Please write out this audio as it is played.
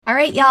All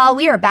right, y'all,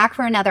 we are back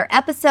for another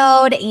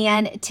episode.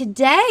 And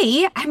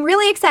today I'm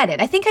really excited.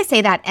 I think I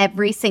say that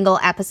every single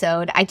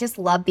episode. I just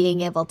love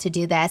being able to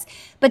do this.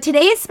 But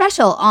today is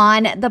special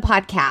on the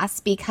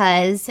podcast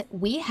because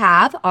we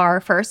have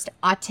our first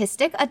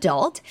autistic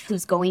adult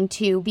who's going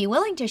to be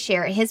willing to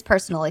share his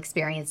personal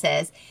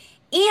experiences.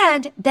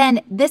 And then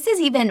this is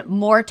even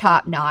more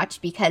top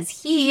notch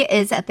because he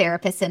is a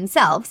therapist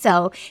himself.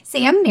 So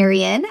Sam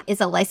Marion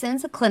is a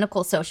licensed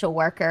clinical social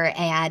worker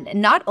and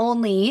not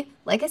only,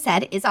 like I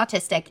said, is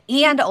autistic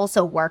and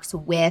also works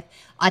with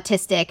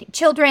autistic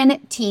children,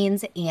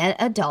 teens, and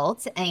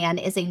adults and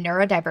is a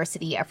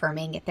neurodiversity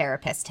affirming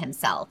therapist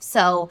himself.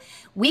 So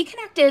we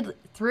connected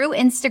through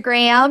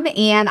Instagram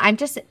and I'm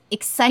just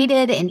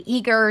excited and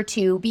eager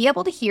to be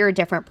able to hear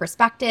different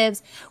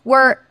perspectives.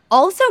 We're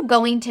also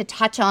going to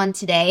touch on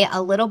today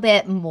a little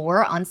bit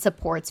more on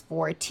supports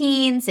for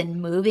teens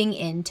and moving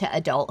into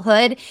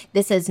adulthood.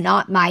 This is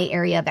not my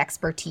area of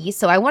expertise,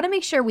 so I want to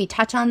make sure we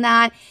touch on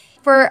that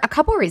for a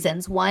couple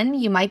reasons. One,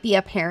 you might be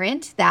a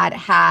parent that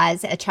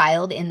has a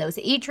child in those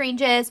age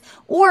ranges,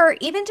 or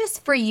even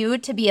just for you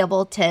to be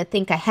able to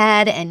think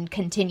ahead and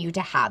continue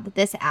to have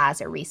this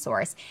as a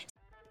resource.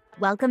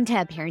 Welcome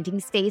to a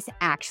parenting space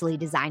actually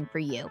designed for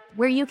you,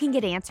 where you can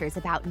get answers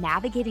about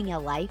navigating a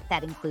life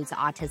that includes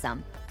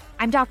autism.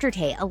 I'm Dr.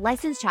 Tay, a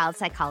licensed child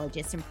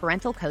psychologist and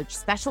parental coach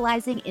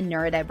specializing in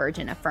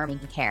neurodivergent affirming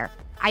care.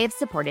 I have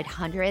supported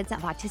hundreds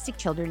of autistic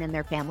children and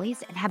their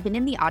families and have been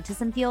in the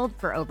autism field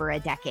for over a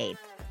decade.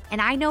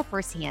 And I know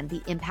firsthand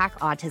the impact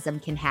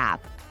autism can have.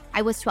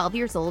 I was 12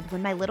 years old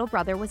when my little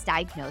brother was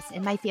diagnosed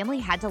and my family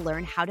had to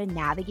learn how to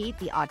navigate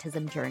the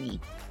autism journey.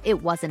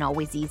 It wasn't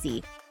always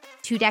easy.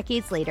 2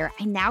 decades later,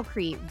 I now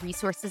create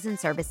resources and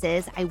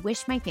services I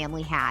wish my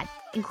family had,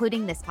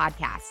 including this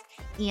podcast.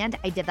 And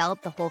I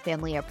developed the whole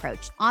family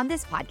approach. On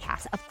this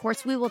podcast, of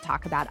course, we will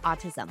talk about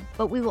autism,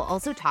 but we will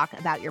also talk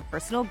about your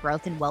personal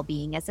growth and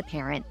well-being as a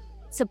parent,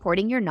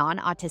 supporting your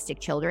non-autistic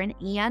children,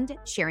 and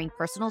sharing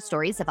personal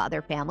stories of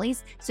other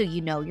families so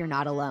you know you're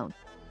not alone.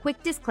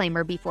 Quick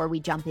disclaimer before we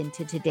jump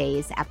into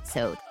today's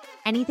episode.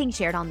 Anything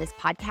shared on this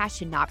podcast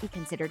should not be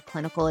considered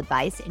clinical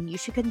advice, and you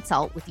should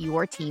consult with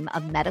your team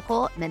of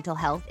medical, mental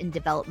health, and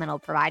developmental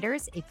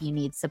providers if you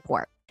need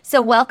support. So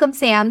welcome,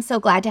 Sam. So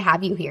glad to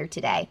have you here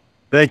today.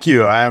 Thank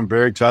you. I am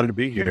very excited to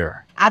be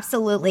here.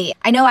 Absolutely.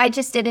 I know I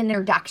just did an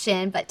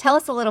introduction, but tell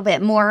us a little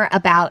bit more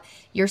about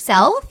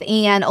yourself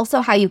and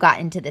also how you got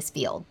into this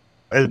field.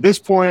 At this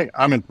point,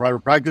 I'm in private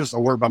practice. I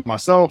work by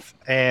myself,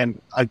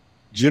 and I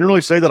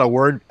generally say that I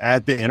work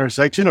at the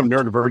intersection of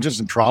neurodivergence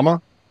and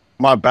trauma.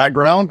 My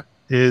background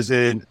is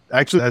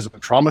actually as a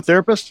trauma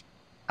therapist.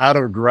 Out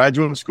of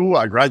graduate school,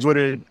 I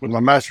graduated with my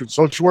master's in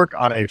social work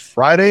on a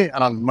Friday,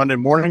 and on Monday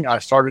morning, I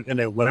started in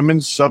a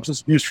women's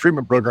substance abuse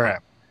treatment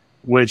program,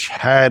 which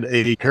had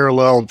a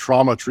parallel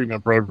trauma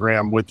treatment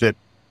program with it,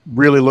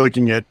 really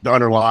looking at the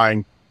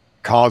underlying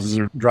causes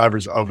or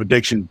drivers of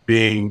addiction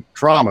being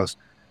traumas.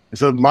 And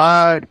so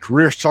my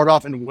career started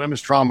off in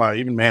women's trauma. I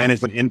even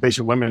managed an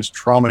inpatient women's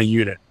trauma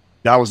unit.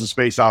 That was the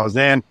space I was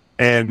in.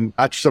 And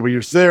after several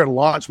years there,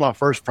 launched my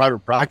first private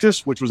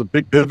practice, which was a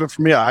big pivot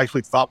for me. I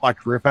actually thought my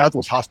career path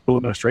was hospital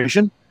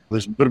administration.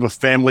 There's a bit of a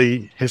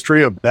family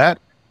history of that.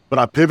 But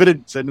I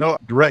pivoted, said, no,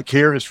 direct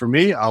care is for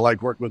me. I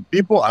like working with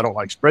people. I don't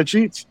like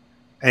spreadsheets.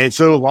 And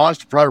so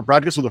launched a private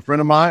practice with a friend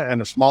of mine in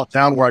a small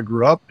town where I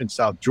grew up in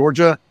South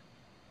Georgia,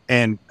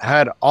 and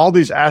had all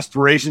these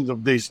aspirations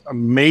of these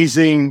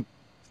amazing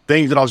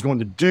things that I was going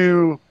to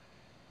do,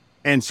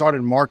 and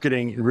started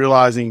marketing and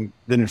realizing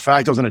that, in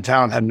fact, I was in a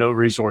town that had no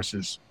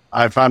resources.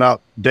 I found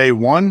out day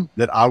one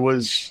that I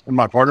was, and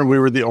my partner, we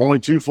were the only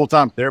 2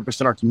 full-time therapists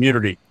in our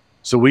community.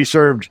 So we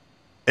served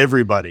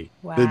everybody.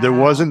 Wow. There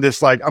wasn't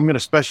this like, I'm going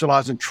to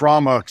specialize in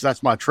trauma because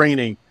that's my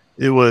training.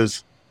 It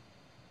was,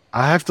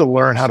 I have to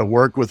learn how to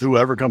work with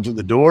whoever comes in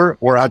the door,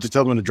 or I have to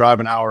tell them to drive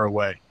an hour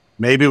away.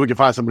 Maybe we can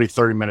find somebody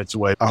 30 minutes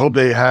away. I hope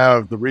they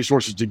have the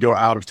resources to go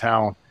out of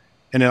town.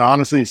 And then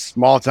honestly,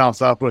 small town,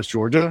 Southwest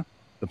Georgia,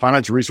 the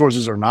financial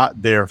resources are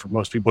not there for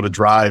most people to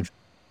drive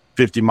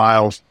 50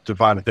 miles to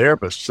find a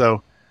therapist.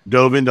 So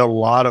dove into a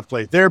lot of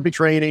play therapy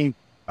training.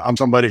 I'm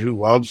somebody who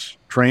loves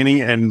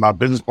training, and my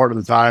business partner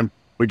at the time,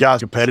 we got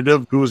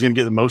competitive, who was going to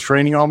get the most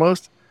training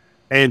almost.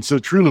 And so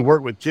truly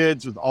worked with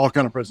kids with all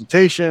kind of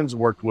presentations,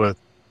 worked with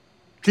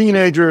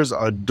teenagers,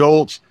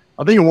 adults.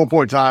 I think at one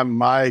point in time,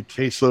 my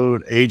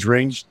caseload age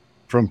ranged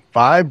from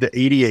 5 to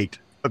 88.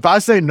 If I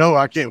say, no,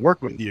 I can't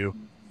work with you,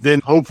 then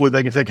hopefully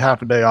they can take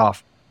half a day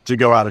off to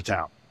go out of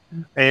town.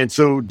 And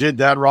so did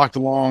that, rocked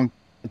along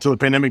until the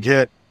pandemic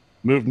hit,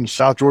 moved from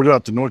South Georgia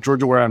up to North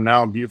Georgia, where I'm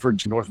now in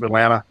Beaufort, north of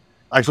Atlanta.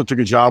 I actually took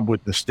a job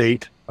with the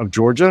state of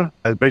Georgia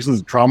as basically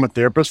a trauma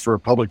therapist for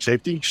public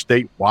safety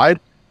statewide,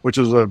 which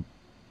was an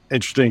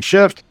interesting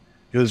shift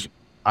because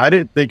I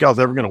didn't think I was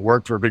ever going to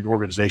work for a big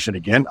organization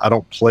again. I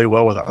don't play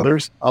well with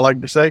others, I like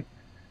to say.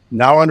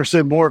 Now I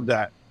understand more of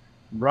that.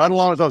 Right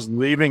along as I was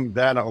leaving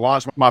that, I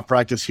launched my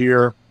practice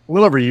here a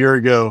little over a year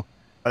ago,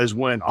 is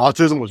when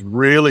autism was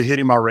really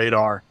hitting my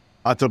radar.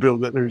 I tell people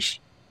that there's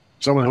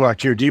someone who I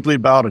care deeply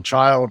about, a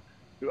child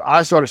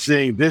I started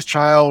seeing this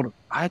child,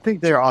 I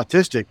think they're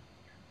autistic.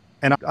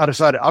 And I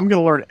decided I'm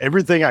going to learn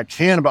everything I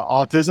can about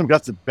autism.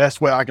 That's the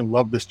best way I can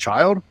love this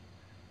child.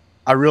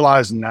 I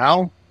realize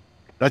now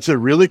that's a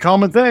really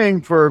common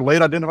thing for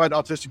late identified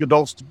autistic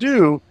adults to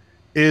do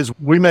is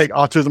we make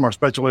autism our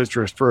special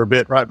interest for a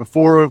bit, right?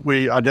 Before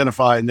we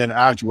identify and then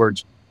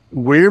afterwards.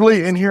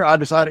 Weirdly in here, I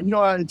decided,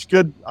 it's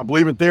good. I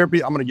believe in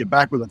therapy. I'm going to get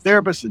back with a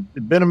therapist.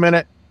 It'd been a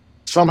minute.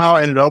 Somehow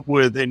I ended up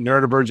with a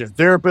neurodivergent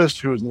therapist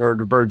who was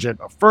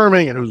neurodivergent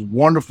affirming and it was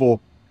wonderful.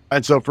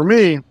 And so for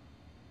me,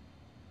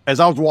 as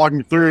I was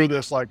walking through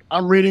this, like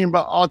I'm reading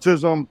about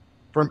autism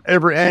from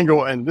every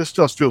angle and this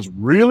stuff feels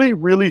really,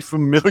 really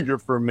familiar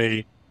for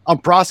me. I'm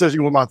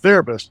processing with my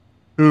therapist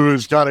who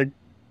is kind of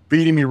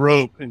feeding me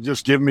rope and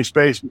just giving me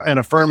space and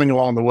affirming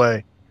along the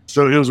way.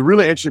 So it was a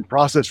really interesting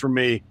process for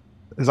me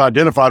as I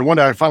identified. One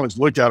day I finally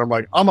looked at her, I'm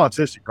like, I'm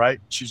autistic, right?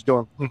 She's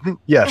going,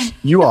 yes,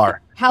 you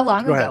are. How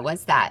long ago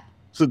was that?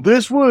 So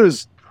this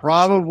was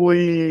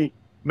probably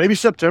maybe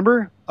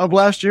September of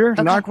last year,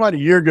 not quite a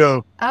year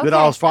ago, that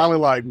I was finally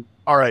like,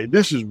 all right,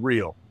 this is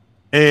real.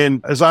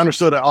 And as I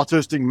understood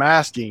autistic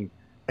masking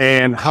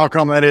and how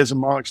come that is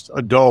amongst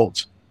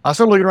adults, I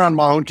started looking around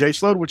my own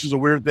caseload, which is a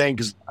weird thing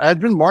because I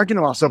had been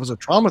marketing myself as a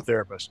trauma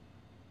therapist.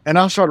 And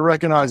I started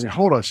recognizing,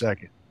 hold on a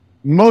second,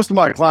 most of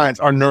my clients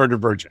are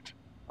neurodivergent.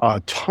 A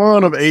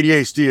ton of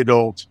ADHD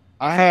adults.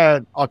 I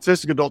had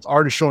autistic adults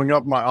already showing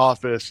up in my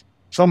office,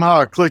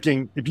 somehow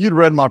clicking. If you'd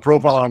read my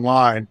profile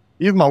online,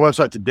 even my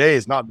website today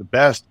is not the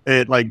best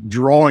at like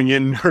drawing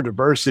in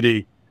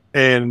neurodiversity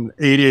and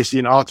ADHD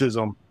and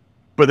autism,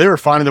 but they were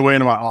finding their way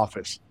into my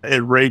office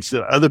at rates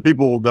that other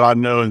people that I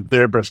know and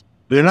therapists,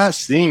 they're not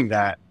seeing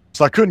that.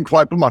 So I couldn't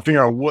quite put my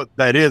finger on what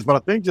that is, but I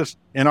think just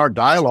in our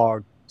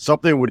dialogue,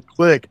 something would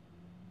click.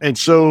 And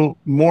so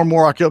more and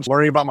more I kept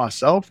learning about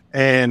myself.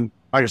 And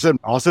like I said,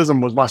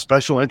 autism was my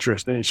special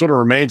interest and it sort of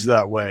remains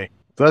that way.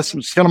 So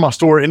that's kind of my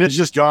story. And it's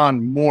just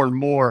gone more and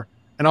more.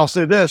 And I'll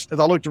say this, as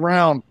I looked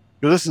around,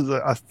 because this is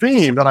a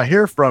theme that I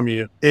hear from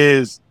you,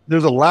 is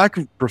there's a lack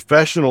of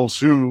professionals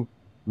who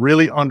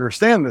really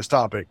understand this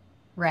topic.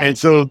 Right. And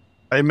so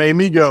it made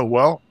me go,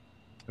 well,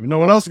 if no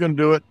one else is going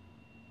to do it,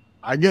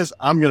 I guess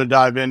I'm going to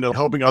dive into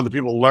helping other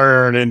people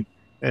learn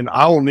and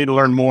I will need to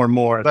learn more and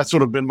more. That's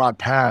sort of been my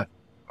path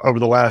over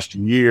the last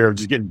year,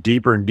 just getting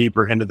deeper and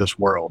deeper into this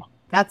world.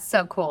 That's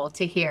so cool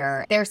to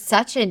hear. There's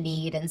such a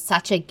need and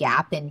such a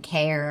gap in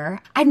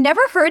care. I've never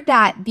heard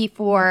that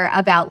before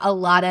about a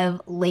lot of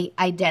late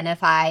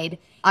identified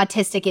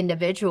autistic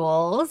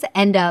individuals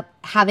end up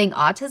having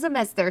autism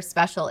as their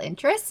special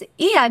interest.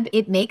 And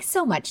it makes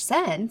so much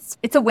sense.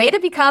 It's a way to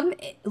become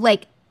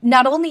like,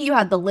 not only you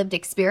have the lived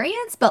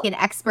experience, but an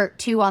expert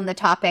too on the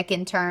topic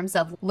in terms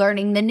of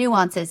learning the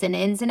nuances and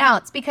ins and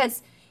outs.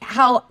 Because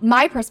how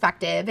my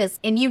perspective is,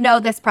 and you know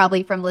this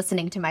probably from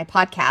listening to my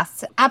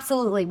podcasts,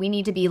 absolutely, we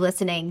need to be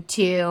listening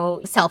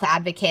to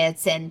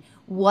self-advocates and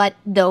what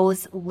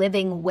those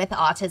living with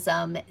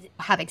autism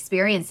have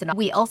experienced. And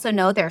we also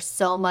know there's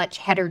so much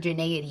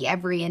heterogeneity.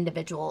 Every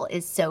individual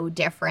is so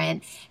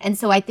different. And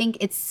so I think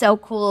it's so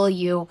cool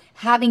you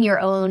having your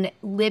own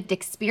lived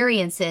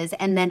experiences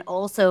and then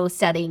also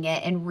studying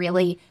it and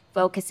really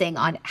focusing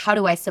on how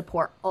do I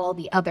support all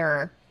the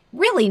other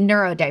really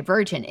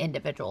neurodivergent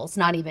individuals,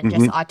 not even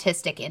just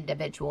autistic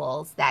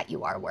individuals that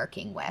you are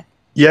working with.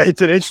 Yeah,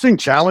 it's an interesting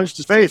challenge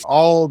to face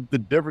all the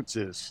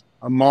differences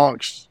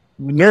amongst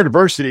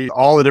neurodiversity,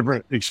 all the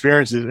different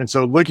experiences. And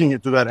so looking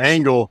at through that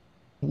angle,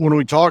 when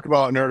we talk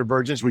about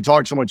neurodivergence, we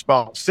talk so much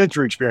about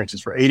sensory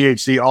experiences for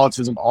ADHD,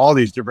 autism, all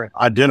these different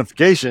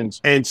identifications.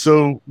 And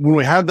so when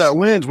we have that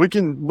lens, we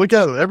can look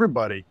at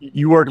everybody.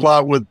 You work a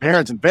lot with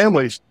parents and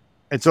families.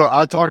 And so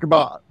I talk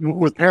about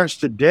with parents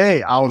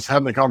today, I was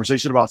having a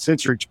conversation about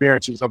sensory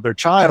experiences of their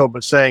child,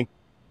 but saying,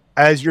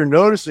 as you're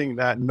noticing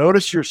that,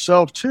 notice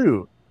yourself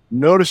too.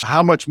 Notice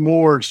how much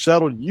more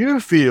settled you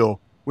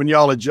feel when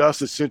y'all adjust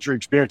the sensory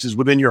experiences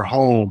within your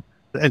home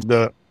and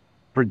the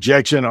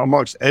projection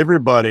amongst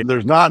everybody.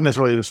 There's not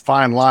necessarily this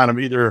fine line of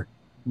either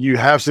you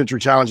have sensory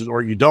challenges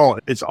or you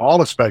don't. It's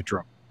all a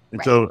spectrum.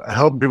 And so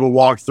helping people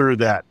walk through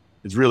that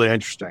is really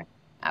interesting.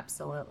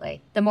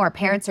 Absolutely. The more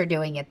parents are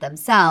doing it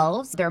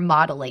themselves, they're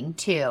modeling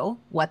too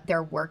what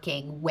they're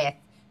working with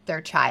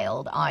their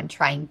child on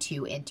trying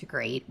to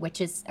integrate,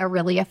 which is a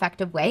really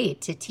effective way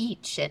to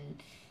teach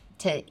and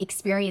to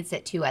experience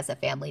it too as a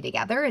family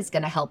together is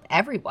going to help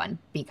everyone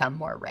become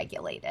more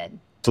regulated.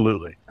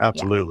 Absolutely.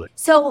 Absolutely. Yeah.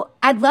 So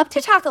I'd love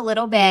to talk a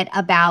little bit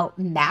about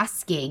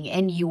masking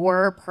and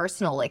your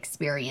personal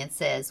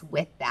experiences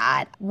with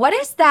that. What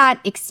is that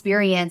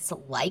experience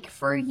like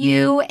for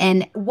you?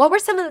 And what were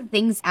some of the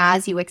things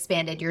as you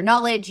expanded your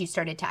knowledge, you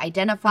started to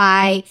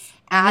identify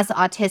as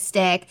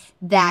autistic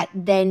that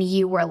then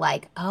you were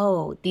like,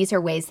 oh, these are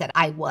ways that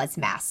I was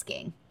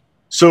masking?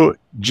 So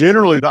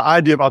generally the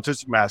idea of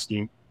autistic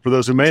masking, for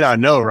those who may not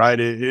know, right,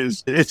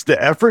 it's the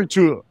effort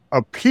to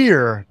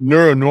appear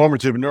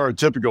neuronormative and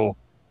neurotypical.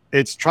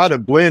 It's try to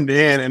blend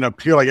in and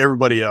appear like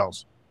everybody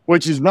else,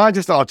 which is not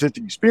just an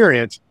autistic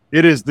experience.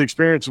 It is the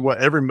experience of what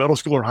every middle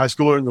schooler and high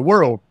schooler in the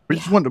world. We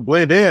just want to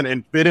blend in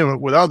and fit in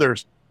with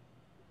others.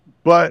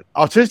 But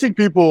autistic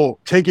people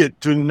take it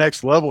to the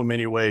next level in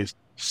many ways,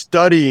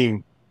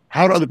 studying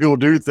how do other people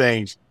do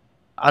things.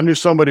 I knew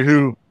somebody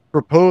who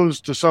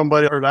proposed to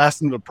somebody or asked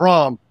them to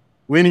prom,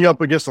 leaning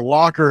up against a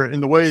locker in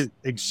the way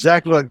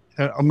exactly like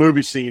a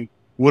movie scene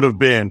would have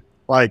been.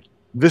 Like,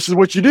 this is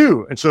what you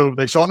do. And so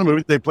they saw in the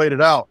movie, they played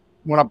it out.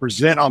 When I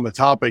present on the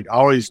topic, I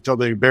always tell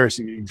the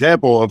embarrassing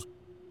example of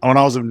when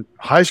I was in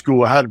high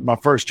school, I had my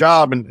first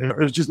job and it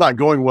was just not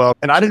going well.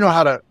 And I didn't know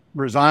how to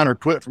resign or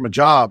quit from a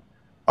job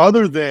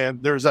other than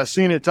there's that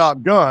scene in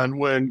Top Gun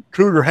when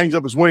Cougar hangs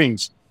up his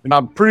wings. And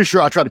I'm pretty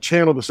sure I try to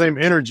channel the same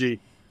energy,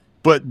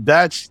 but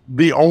that's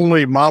the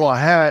only model I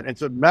had. And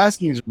so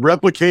masking is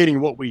replicating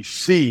what we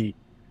see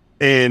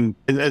and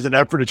as an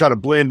effort to try to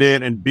blend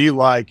in and be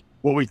like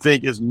what we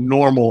think is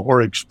normal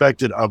or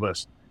expected of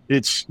us.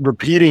 It's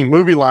repeating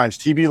movie lines,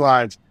 TV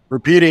lines,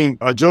 repeating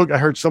a joke I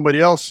heard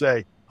somebody else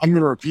say. I'm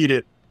going to repeat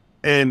it.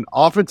 And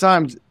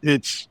oftentimes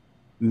it's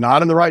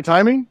not in the right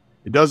timing.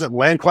 It doesn't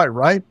land quite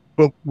right,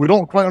 but we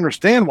don't quite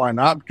understand why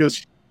not,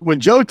 because when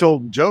Joe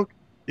told the joke,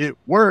 it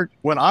worked.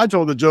 When I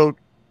told the joke,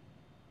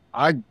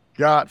 I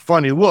got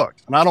funny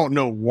looks and I don't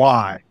know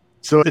why.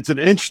 So it's an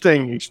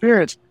interesting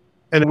experience.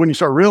 And when you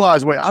start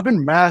realizing, wait, I've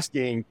been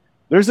masking,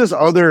 there's this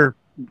other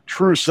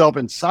true self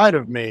inside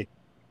of me.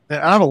 And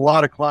I have a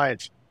lot of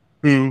clients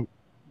who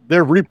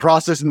they're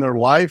reprocessing their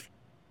life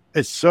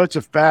at such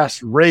a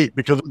fast rate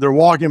because they're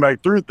walking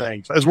back through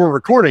things. As we're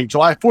recording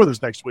July 4th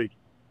this next week,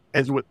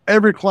 as with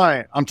every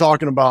client, I'm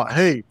talking about,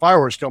 hey,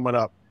 fireworks coming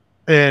up.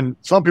 And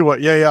some people are,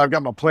 yeah, I've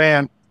got my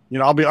plan.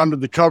 I'll be under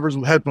the covers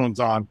with headphones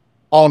on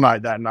all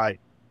night that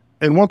night.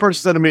 And one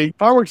person said to me,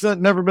 fireworks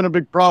have never been a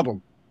big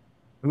problem.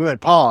 And then they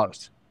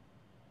paused.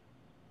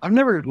 I've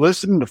never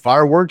listened to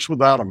fireworks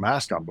without a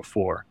mask on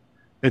before.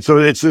 And so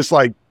it's just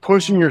like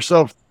pushing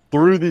yourself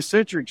through these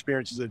sensory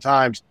experiences at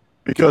times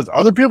because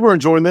other people are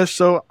enjoying this,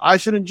 so I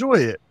should enjoy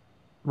it,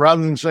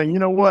 rather than saying, you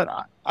know what,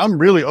 I'm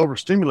really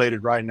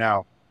overstimulated right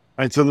now.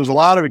 And so there's a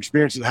lot of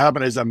experiences that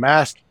happen as a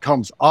mask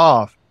comes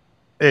off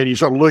and you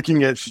start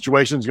looking at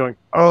situations going,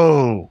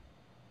 oh,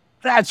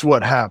 that's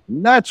what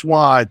happened. That's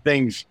why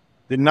things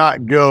did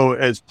not go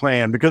as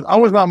planned, because I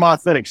was not my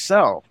authentic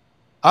self.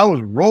 I was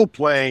role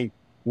playing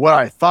what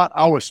I thought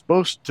I was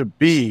supposed to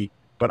be,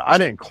 but I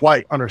didn't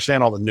quite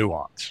understand all the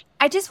nuance.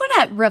 I just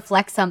want to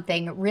reflect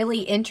something really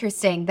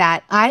interesting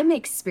that I'm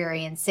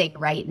experiencing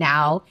right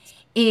now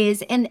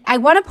is, and I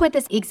want to put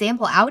this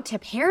example out to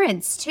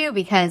parents too,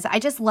 because I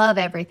just love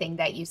everything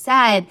that you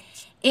said,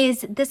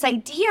 is this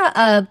idea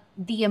of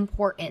the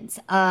importance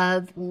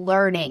of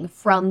learning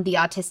from the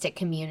autistic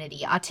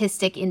community,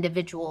 autistic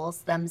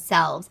individuals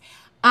themselves.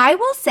 I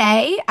will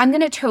say, I'm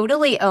going to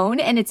totally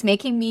own, and it's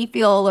making me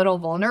feel a little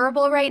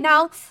vulnerable right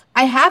now.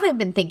 I haven't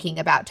been thinking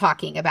about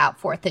talking about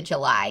 4th of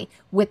July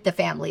with the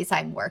families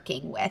I'm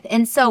working with.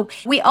 And so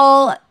we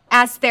all,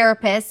 as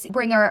therapists,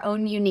 bring our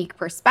own unique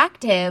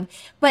perspective,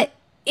 but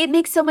it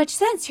makes so much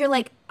sense. You're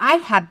like,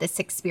 I've had this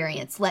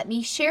experience. Let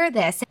me share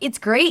this. It's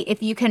great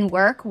if you can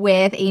work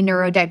with a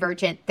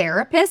neurodivergent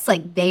therapist,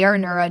 like they are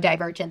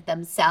neurodivergent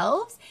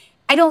themselves.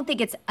 I don't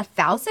think it's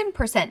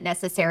 1,000%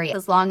 necessary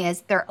as long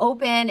as they're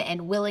open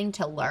and willing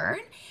to learn.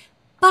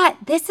 But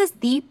this is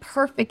the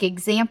perfect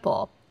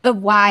example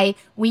of why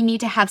we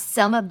need to have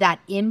some of that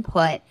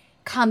input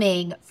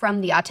coming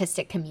from the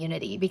autistic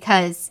community,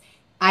 because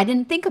I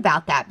didn't think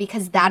about that,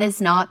 because that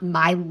is not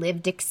my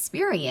lived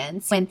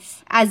experience. And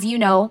as you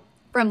know,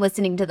 from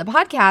listening to the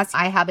podcast,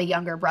 I have a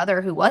younger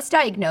brother who was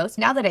diagnosed.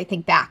 Now that I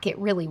think back, it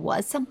really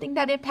was something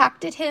that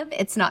impacted him.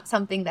 It's not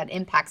something that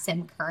impacts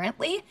him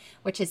currently,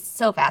 which is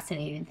so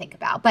fascinating to think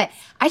about. But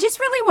I just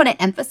really want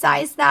to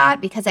emphasize that,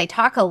 because I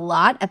talk a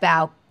lot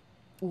about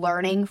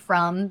learning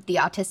from the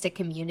autistic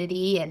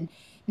community and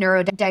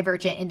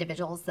neurodivergent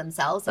individuals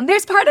themselves. And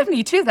there's part of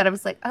me too that I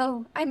was like,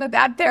 oh, I'm a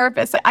bad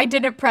therapist. I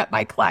didn't prep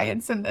my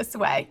clients in this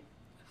way.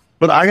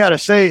 But I got to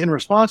say, in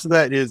response to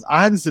that, is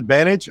I had this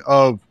advantage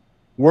of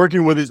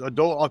working with these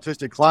adult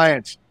autistic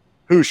clients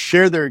who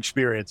share their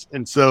experience.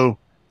 And so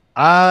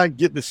I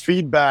get this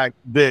feedback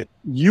that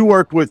you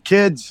work with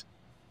kids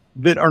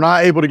that are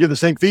not able to give the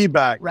same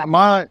feedback. Right.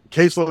 My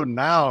caseload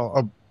now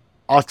of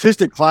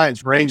autistic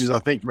clients ranges, I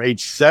think, from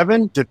age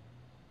 7 to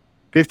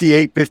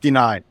 58,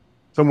 59,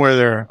 somewhere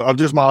there, of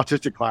just my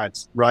autistic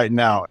clients right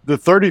now. The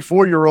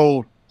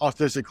 34-year-old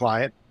autistic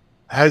client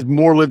has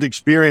more lived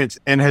experience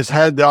and has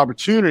had the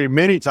opportunity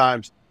many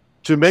times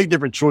to make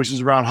different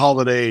choices around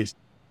holidays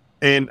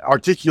and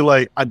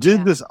articulate, I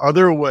did this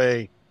other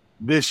way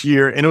this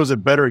year and it was a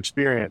better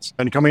experience.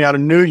 And coming out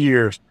of New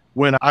Year's,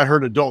 when I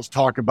heard adults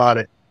talk about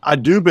it, I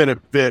do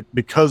benefit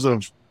because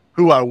of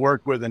who I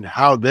work with and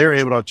how they're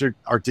able to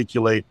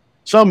articulate,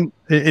 some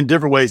in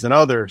different ways than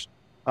others.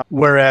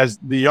 Whereas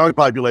the young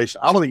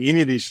population, I don't think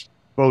any of these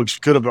folks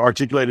could have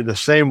articulated the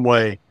same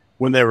way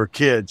when they were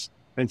kids.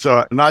 And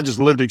so not just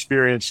lived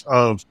experience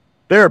of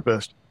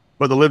therapists,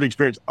 but the lived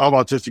experience of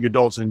autistic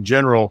adults in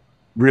general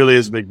really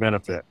is a big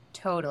benefit.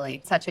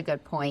 Totally. Such a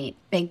good point.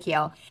 Thank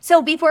you.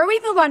 So before we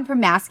move on from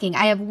masking,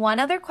 I have one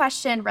other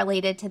question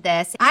related to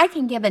this. I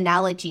can give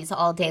analogies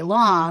all day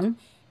long.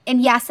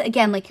 And yes,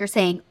 again, like you're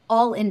saying,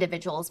 all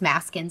individuals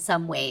mask in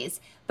some ways.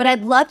 But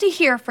I'd love to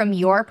hear from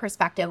your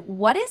perspective.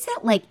 What is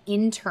it like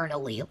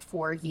internally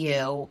for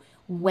you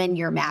when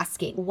you're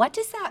masking? What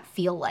does that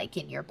feel like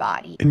in your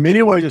body? In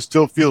many ways, it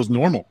still feels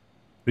normal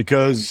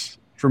because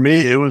for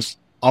me, it was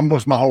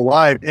almost my whole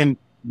life. And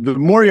the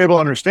more you're able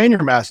to understand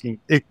your masking,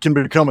 it can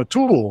become a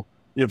tool.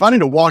 If I need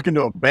to walk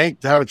into a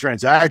bank to have a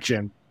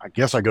transaction, I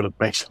guess I go to the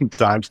bank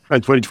sometimes in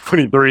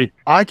 2023,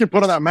 I can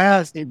put on that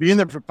mask and be in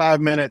there for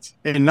 5 minutes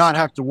and not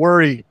have to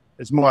worry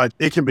as much.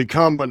 It can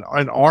become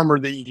an armor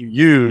that you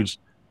use,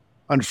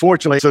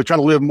 unfortunately. So trying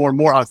to live more and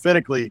more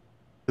authentically,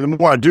 the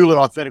more I do live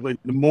authentically,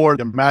 the more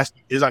the mask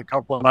is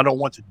uncomfortable. And I don't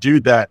want to do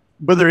that.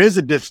 But there is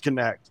a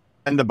disconnect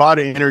and the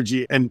body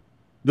energy and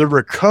the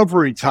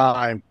recovery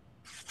time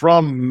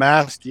from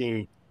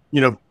masking,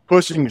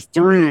 pushing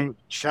through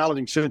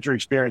challenging sensory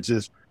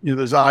experiences.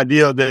 There's the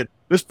idea that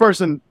this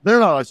person, they're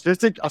not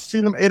autistic. I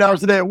see them 8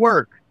 hours a day at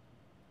work.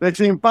 They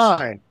seem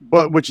fine.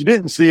 But what you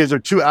didn't see is their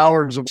 2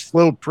 hours of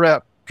slow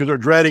prep because they're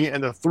dreading it,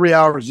 and the 3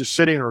 hours just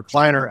sitting in a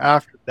recliner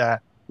after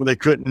that when they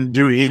couldn't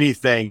do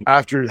anything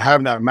after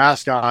having that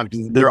mask on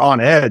because they're on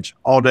edge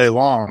all day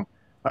long.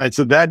 And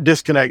so that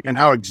disconnect and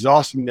how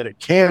exhausting that it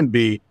can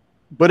be,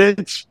 but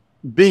it's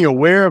being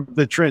aware of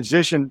the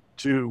transition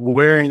to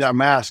wearing that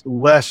mask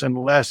less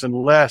and less and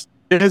less.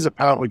 It is a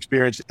powerful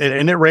experience.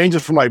 And it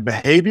ranges from like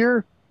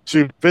behavior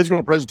to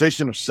physical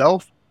presentation of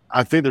self.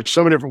 I think there's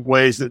so many different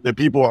ways that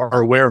people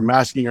are aware of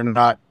masking or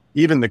not.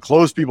 Even the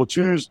clothes people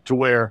choose to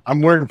wear.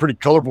 I'm wearing a pretty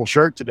colorful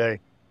shirt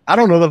today. I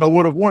don't know that I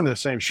would have worn the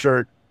same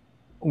shirt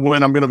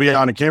when I'm going to be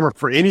on a camera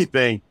for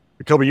anything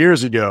a couple of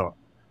years ago.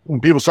 When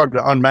people start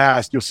to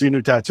unmask, you'll see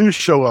new tattoos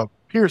show up,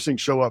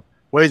 piercings show up,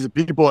 ways that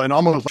people and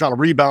almost trying to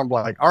rebound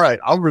like, all right,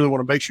 I really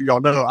want to make sure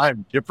y'all know I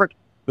am different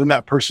than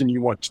that person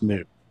you once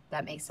knew.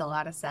 That makes a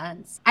lot of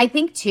sense. I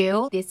think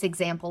too, this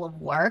example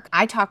of work,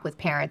 I talk with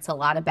parents a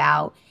lot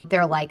about,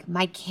 they're like,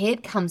 my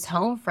kid comes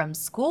home from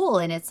school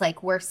and it's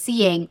like, we're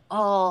seeing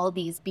all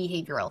these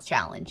behavioral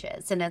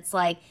challenges. And it's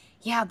like,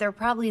 yeah, they're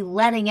probably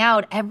letting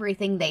out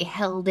everything they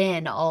held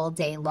in all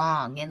day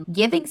long and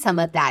giving some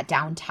of that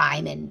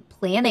downtime and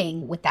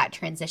planning with that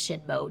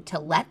transition mode to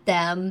let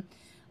them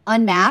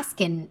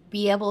unmask and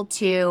be able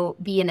to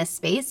be in a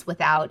space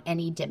without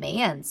any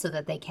demand so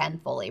that they can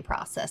fully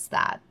process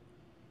that.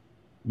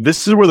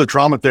 This is where the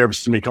trauma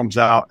therapist to me comes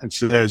out and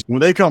says, when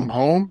they come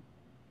home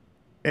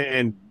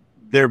and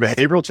their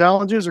behavioral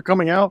challenges are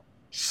coming out,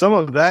 some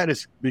of that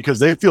is because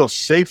they feel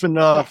safe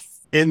enough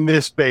in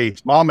this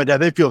space. Mom and dad,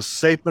 they feel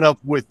safe enough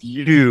with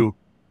you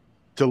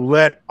to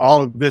let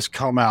all of this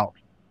come out.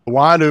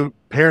 Why do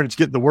parents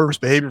get the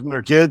worst behavior from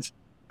their kids?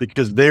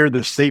 Because they're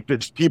the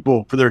safest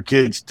people for their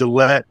kids to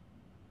let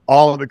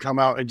all of it come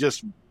out and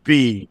just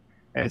be.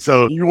 And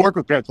so you work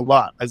with parents a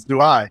lot, as do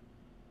I.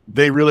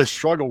 They really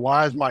struggle.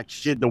 Why is my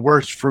kid the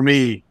worst for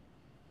me?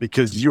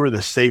 Because you are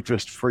the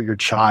safest for your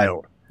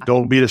child.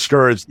 Don't be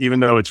discouraged, even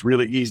though it's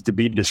really easy to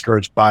be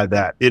discouraged by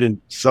that.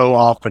 So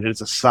often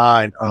it's a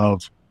sign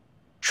of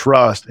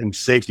trust and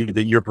safety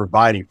that you're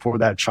providing for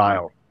that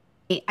child.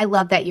 I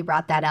love that you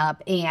brought that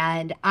up.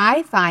 And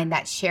I find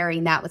that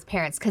sharing that with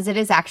parents, because it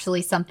is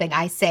actually something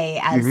I say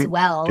as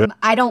well. Good.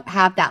 I don't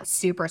have that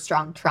super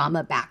strong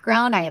trauma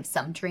background. I have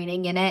some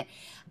training in it.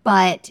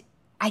 But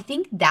I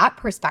think that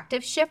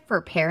perspective shift for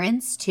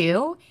parents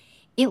too,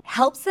 it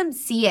helps them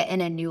see it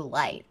in a new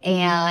light.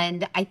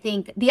 And I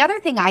think the other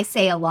thing I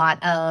say a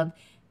lot of,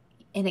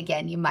 and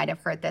again, you might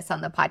have heard this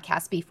on the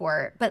podcast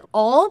before, but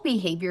all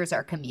behaviors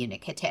are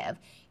communicative.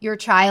 Your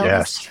child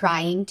is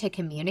trying to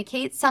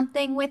communicate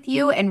something with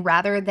you, and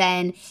rather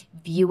than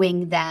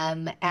viewing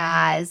them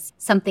as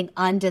something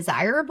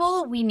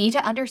undesirable, we need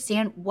to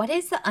understand what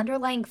is the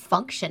underlying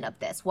function of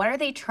this? What are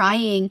they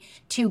trying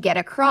to get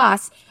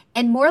across?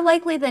 And more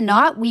likely than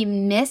not, we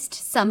missed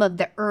some of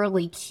the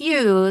early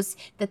cues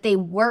that they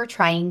were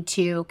trying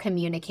to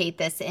communicate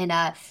this in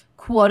a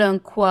quote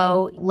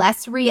unquote,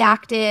 less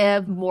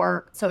reactive,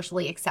 more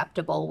socially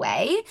acceptable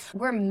way.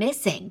 We're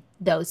missing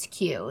those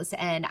cues.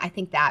 And I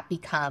think that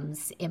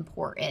becomes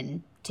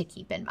important to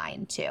keep in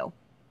mind too.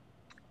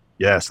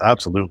 Yes,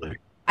 absolutely.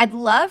 I'd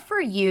love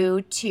for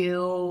you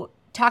to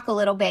talk a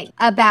little bit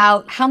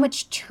about how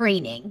much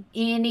training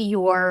in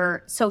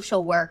your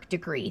social work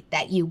degree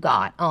that you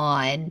got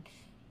on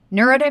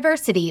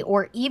neurodiversity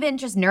or even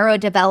just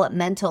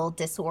neurodevelopmental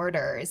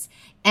disorders,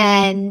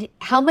 and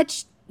how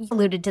much, you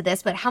alluded to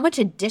this, but how much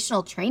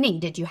additional training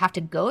did you have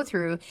to go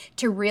through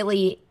to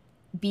really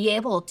be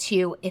able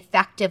to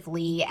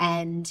effectively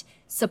and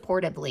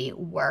supportively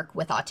work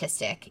with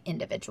autistic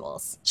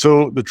individuals?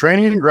 So the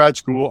training in grad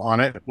school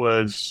on it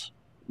was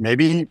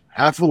maybe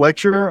half a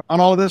lecture on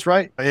all of this,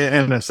 right? And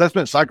an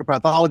assessment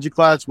psychopathology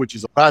class, which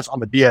is a class on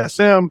the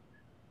DSM.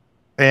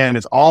 And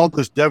it's all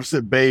this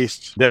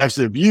deficit-based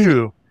deficit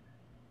view.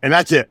 And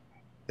that's it.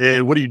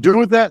 And what do you do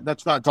with that?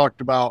 That's not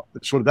talked about.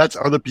 That's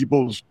other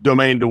people's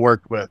domain to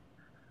work with.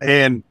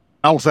 And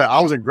I will say I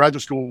was in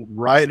graduate school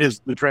right as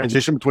the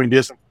transition between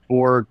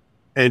DSM-4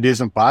 and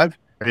DSM-5.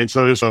 And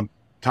so there's a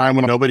time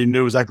when nobody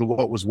knew exactly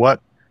what was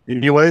what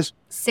anyways.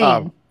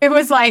 Same. It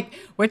was like,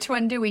 which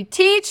one do we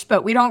teach?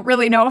 But we don't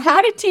really know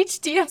how to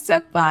teach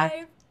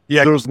DSM-5.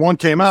 Yeah, there was one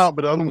came out,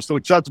 but the other one was still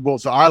acceptable.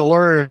 So I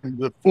learned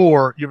the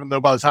 4, even though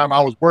by the time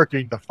I was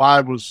working, the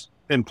 5 was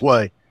in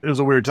play. It was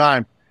a weird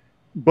time.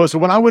 But so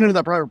when I went into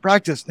that private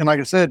practice, and like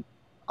I said,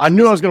 I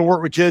knew I was going to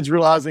work with kids,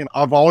 realizing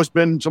I've always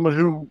been someone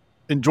who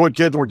enjoyed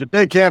kids, worked at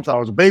day camps. I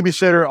was a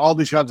babysitter, all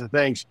these kinds of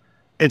things.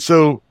 And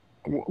so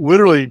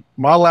literally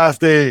my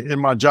last day in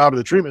my job at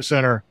the treatment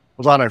center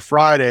was on a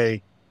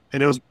Friday,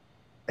 and it was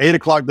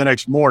 8:00 the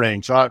next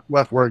morning. So I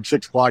left work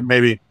 6:00,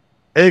 maybe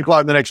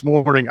 8:00 the next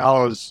morning. I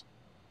was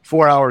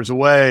 4 hours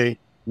away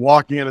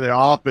walking into the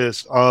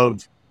office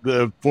of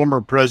the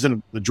former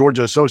president of the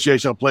Georgia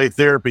Association of Play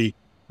Therapy,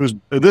 who's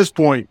at this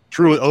point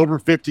truly over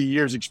 50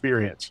 years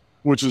experience,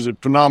 which is a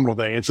phenomenal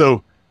thing. And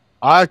so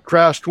I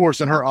crashed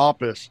course in her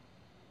office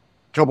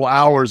a couple of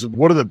hours of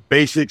what are the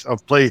basics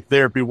of play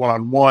therapy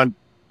one-on-one.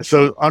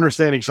 So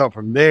understanding something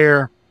from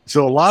there.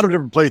 So a lot of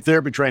different play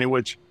therapy training,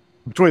 which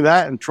between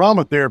that and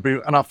trauma therapy,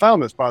 and I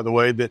found this, by the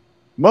way, that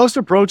most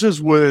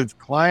approaches with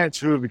clients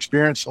who have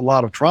experienced a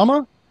lot of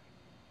trauma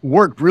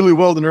work really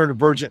well with the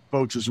neurodivergent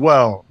folks as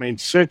well. I mean,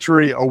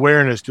 sensory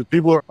awareness, because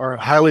people are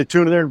highly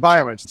attuned to their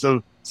environments.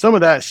 So some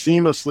of that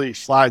seamlessly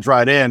slides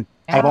right in.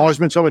 Yeah. I've always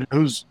been somebody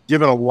who's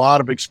given a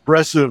lot of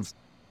expressive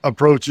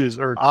approaches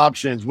or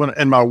options when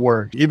in my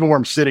work. Even where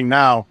I'm sitting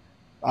now,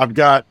 I've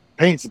got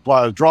paint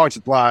supplies, drawing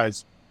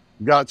supplies,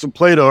 I've got some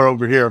Play-Doh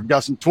over here, I've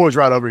got some toys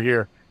right over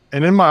here.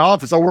 And in my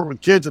office, I work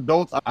with kids,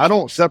 adults. I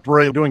don't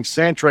separate doing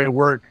Santray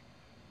work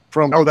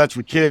from, oh, that's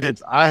for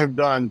kids. I have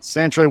done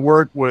Santray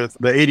work with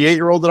the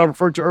 88-year-old that I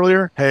referred to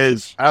earlier,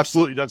 has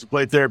absolutely done some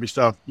play therapy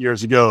stuff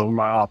years ago in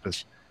my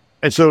office.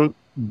 And so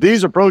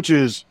these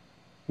approaches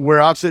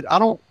where I've said, I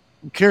don't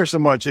care so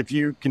much if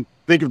you can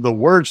think of the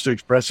words to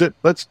express it.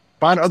 Let's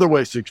find other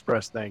ways to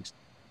express things.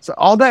 So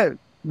all that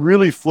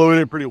really flowed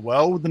in pretty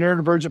well with the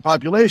neurodivergent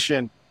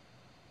population,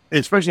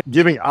 especially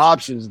giving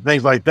options and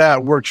things like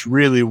that works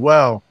really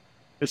well.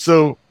 And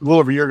so a little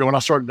over a year ago, when I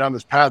started down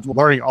this path of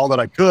learning all that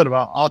I could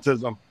about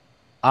autism,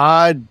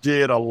 I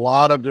did a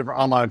lot of different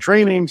online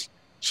trainings.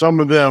 Some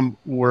of them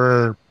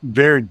were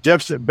very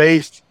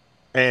deficit-based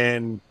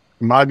and,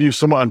 in my view,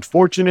 somewhat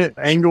unfortunate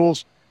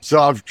angles. So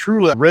I've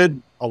truly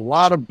read a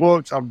lot of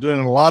books. I've done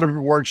a lot of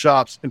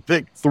workshops and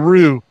picked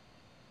through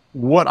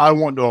what I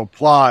want to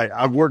apply.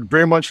 I've worked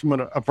very much from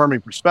an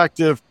affirming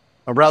perspective.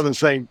 Rather than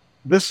saying,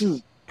 this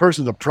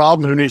person's a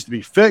problem who needs to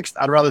be fixed,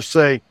 I'd rather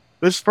say,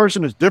 this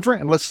person is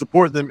different and let's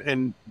support them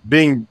in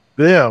being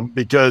them,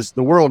 because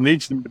the world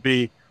needs them to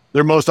be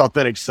their most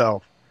authentic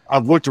self.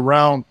 I've looked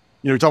around,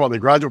 we talk about the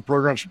graduate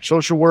programs from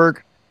social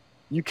work.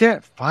 You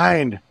can't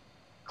find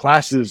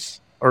classes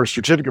or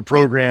certificate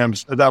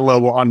programs at that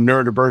level on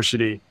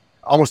neurodiversity.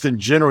 Almost in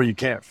general, you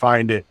can't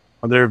find it.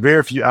 There are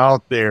very few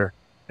out there.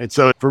 And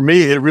so for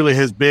me, it really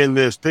has been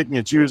this picking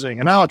and choosing.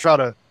 And now I try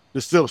to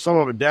distill some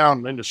of it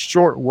down into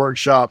short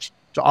workshops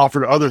to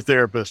offer to other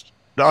therapists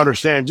to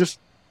understand just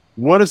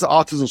what is the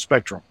autism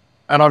spectrum.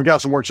 And I've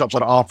got some workshops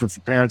that I offer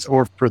for parents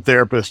or for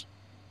therapists,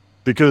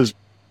 because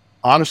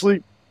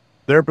honestly,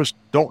 therapists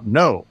don't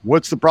know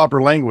what's the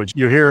proper language.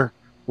 You hear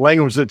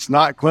language that's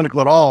not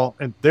clinical at all,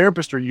 and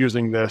therapists are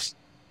using this.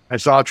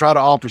 And so I try to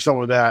offer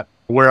some of that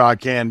where I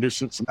can, do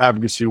some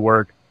advocacy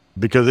work,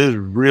 because it is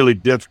really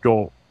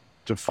difficult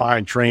to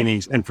find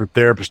trainings and for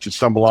therapists to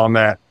stumble on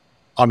that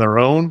on their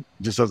own.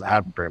 It just doesn't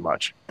happen very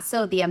much.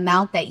 So the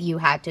amount that you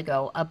had to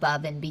go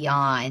above and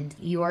beyond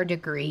your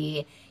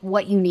degree,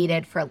 what you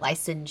needed for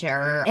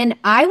licensure. And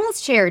I will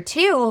share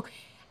too,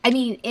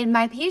 in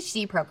my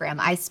PhD program,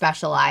 I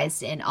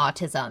specialized in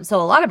autism.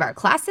 So a lot of our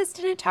classes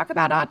didn't talk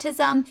about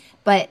autism,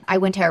 but I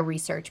went to a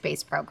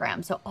research-based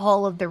program. So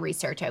all of the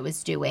research I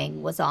was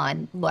doing was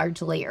on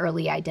largely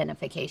early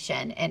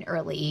identification and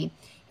early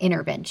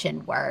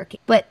intervention work.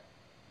 But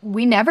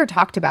we never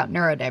talked about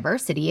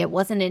neurodiversity. It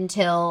wasn't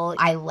until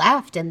I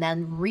left, and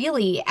then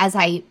really as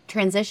I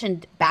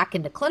transitioned back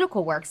into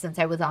clinical work, since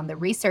I was on the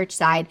research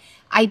side,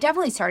 I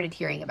definitely started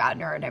hearing about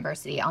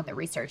neurodiversity on the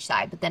research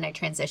side. But then I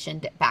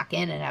transitioned back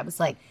in and I was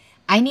like,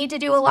 I need to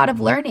do a lot of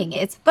learning.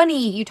 It's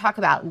funny, you talk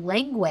about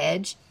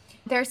language.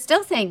 There's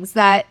still things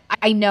that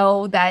I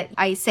know that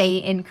I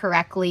say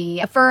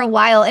incorrectly for a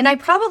while, and I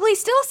probably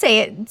still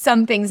say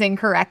some things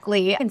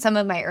incorrectly. In some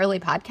of my early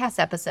podcast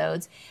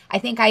episodes, I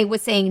think I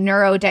was saying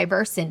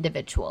neurodiverse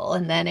individual,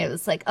 and then it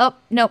was like, oh,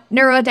 no,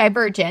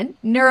 neurodivergent.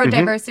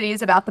 Neurodiversity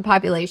is about the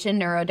population.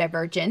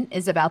 Neurodivergent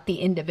is about the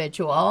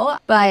individual.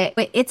 But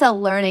it's a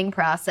learning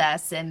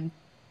process, and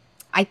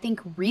I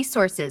think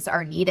resources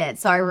are needed.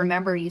 So I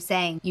remember you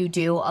saying you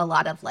do a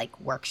lot of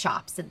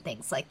workshops and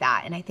things like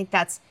that. And I think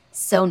that's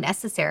so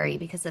necessary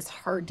because it's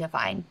hard to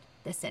find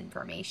this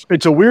information.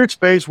 It's a weird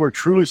space where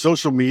truly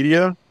social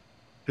media,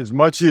 as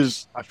much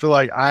as I feel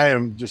like I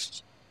am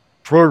just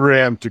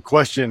programmed to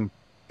question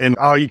and,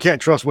 oh, you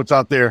can't trust what's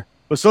out there.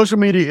 But social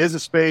media is a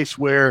space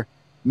where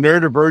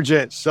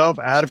neurodivergent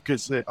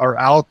self-advocates that are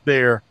out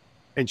there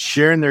and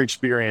sharing their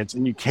experience,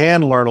 and you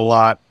can learn a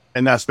lot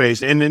in that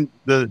space. And in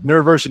the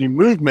neurodiversity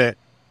movement,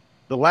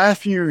 the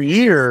last few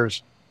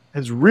years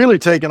has really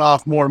taken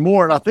off more and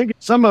more. And I think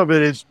some of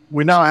it is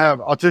we now have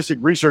autistic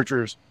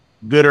researchers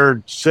that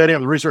are setting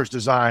up the research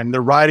design,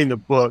 they're writing the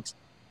books,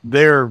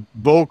 they're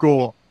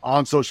vocal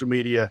on social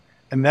media,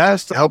 and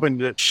that's helping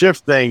to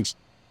shift things.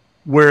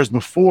 Whereas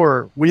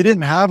before, we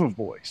didn't have a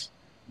voice.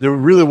 There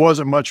really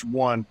wasn't much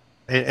one.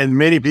 And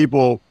many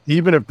people,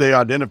 even if they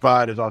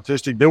identified as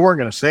autistic, they weren't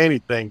going to say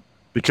anything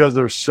because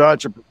there's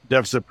such a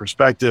deficit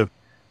perspective.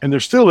 And there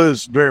still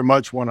is very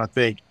much one, I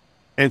think,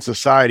 in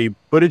society,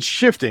 but it's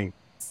shifting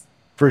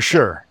for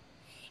sure.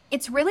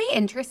 It's really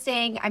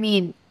interesting. I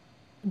mean,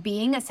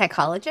 being a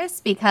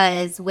psychologist,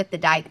 because with the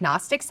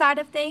diagnostic side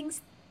of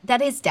things, that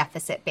is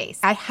deficit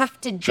based. I have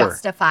to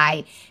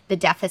justify the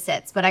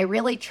deficits, but I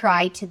really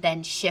try to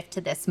then shift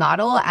to this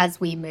model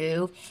as we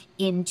move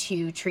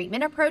into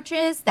treatment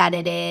approaches, that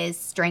it is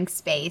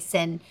strengths based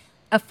and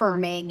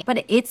affirming.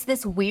 But it's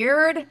this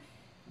weird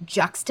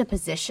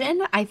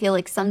juxtaposition, I feel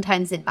like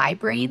sometimes in my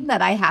brain,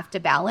 that I have to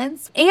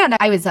balance. And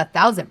I was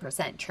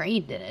 1,000%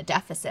 trained in a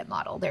deficit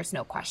model. There's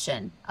no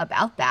question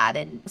about that.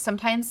 And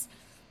sometimes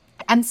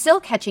I'm still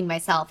catching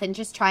myself and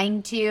just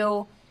trying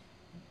to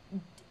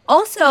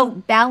also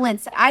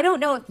balance. I don't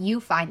know if you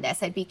find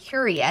this, I'd be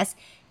curious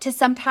to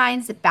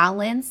sometimes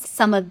balance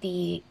some of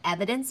the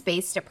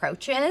evidence-based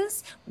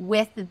approaches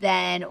with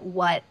then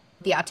what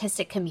the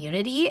autistic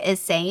community is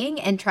saying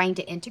and trying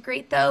to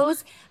integrate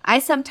those. I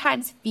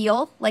sometimes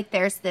feel like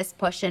there's this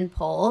push and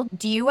pull.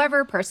 Do you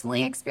ever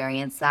personally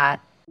experience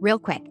that? Real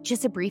quick,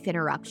 just a brief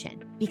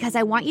interruption, because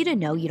I want you to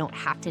know you don't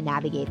have to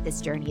navigate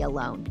this journey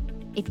alone.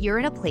 If you're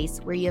in a place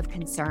where you have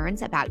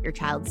concerns about your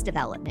child's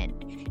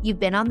development, you've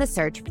been on the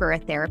search for a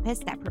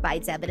therapist that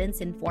provides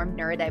evidence-informed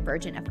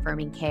neurodivergent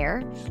affirming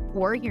care,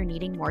 or you're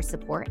needing more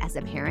support as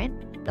a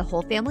parent, the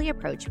whole family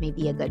approach may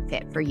be a good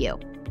fit for you.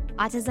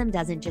 Autism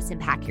doesn't just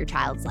impact your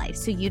child's life,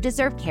 so you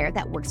deserve care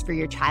that works for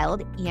your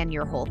child and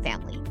your whole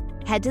family.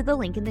 Head to the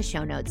link in the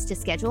show notes to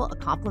schedule a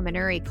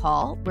complimentary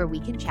call where we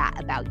can chat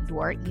about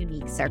your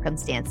unique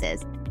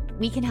circumstances.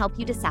 We can help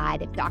you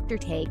decide if Dr.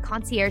 Tay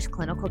Concierge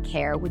Clinical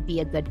Care would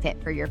be a good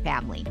fit for your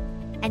family.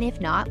 And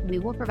if not, we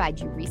will provide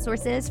you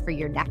resources for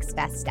your next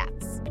best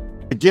steps.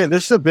 Again,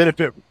 this is a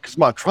benefit because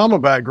my trauma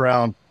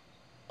background,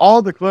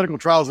 all the clinical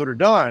trials that are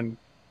done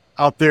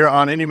out there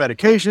on any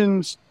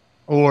medications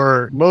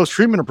or most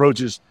treatment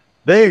approaches,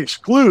 they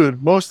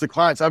exclude most of the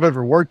clients I've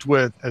ever worked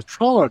with as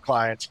trauma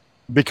clients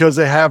because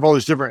they have all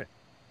these different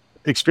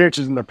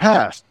experiences in their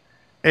past.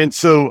 And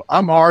so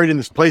I'm already in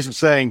this place of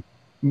saying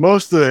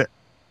most of the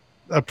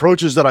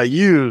approaches that I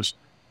use,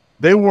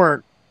 they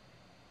weren't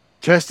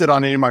tested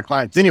on any of my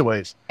clients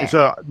anyways. And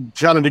so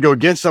trying to go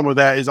against some of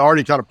that is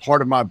already kind of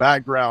part of my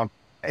background.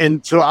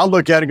 And so I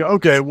look at it and go,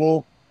 okay,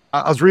 well,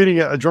 I was reading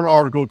a journal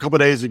article a couple of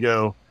days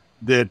ago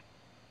that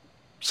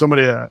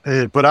somebody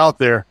had put out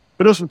there,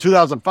 but it was from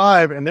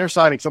 2005 and they're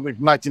citing something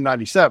from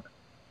 1997.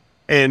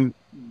 And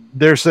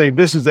they're saying,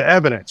 this is the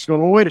evidence.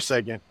 Going, well, wait a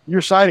second.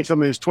 You're citing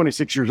something that's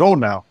 26 years old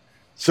now.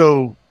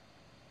 So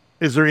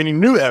is there any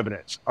new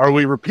evidence? Are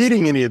we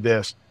repeating any of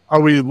this?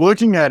 Are we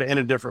looking at it in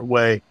a different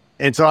way?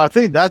 And so I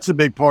think that's a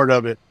big part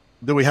of it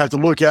that we have to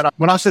look at.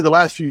 When I say the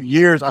last few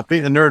years, I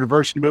think the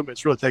neurodiversity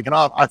movement's really taken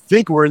off. I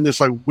think we're in this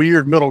like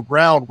weird middle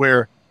ground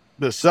where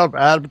the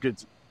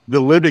self-advocates, the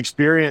lived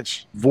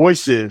experience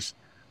voices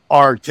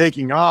are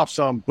taking off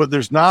some, but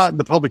there's not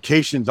the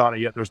publications on it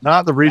yet. There's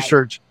not the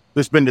research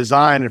that's been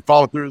designed and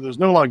followed through. There's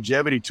no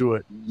longevity to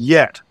it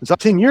yet. And so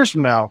 10 years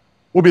from now,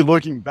 we'll be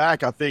looking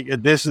back, I think,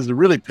 at this as a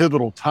really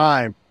pivotal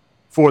time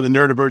for the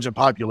neurodivergent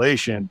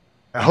population,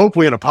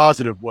 hopefully in a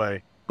positive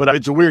way. But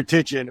it's a weird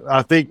tension.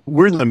 I think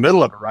we're in the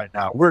middle of it right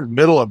now. We're in the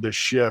middle of this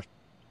shift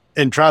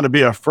and trying to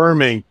be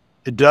affirming.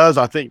 It does,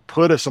 I think,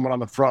 put us someone on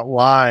the front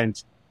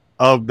lines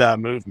of that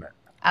movement.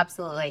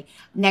 Absolutely.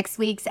 Next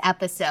week's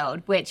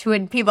episode, which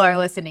when people are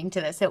listening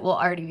to this, it will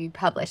already be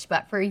published.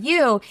 But for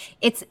you,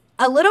 it's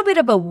a little bit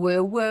of a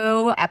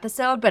woo-woo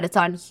episode, but it's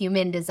on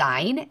human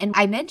design. And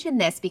I mentioned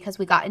this because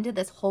we got into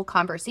this whole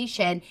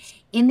conversation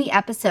in the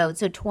episode.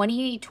 So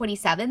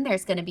 2027,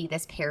 there's going to be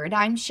this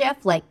paradigm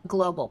shift, like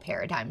global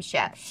paradigm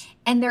shift.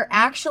 And they're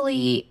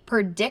actually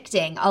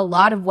predicting a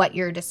lot of what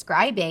you're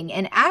describing.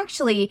 And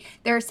actually,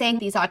 they're saying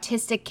these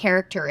autistic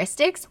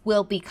characteristics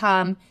will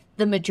become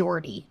the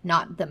majority,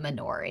 not the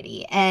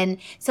minority. And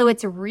so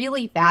it's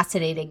really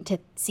fascinating to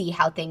see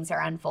how things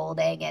are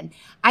unfolding. And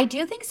I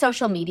do think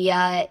social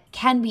media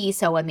can be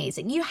so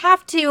amazing. You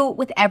have to,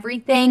 with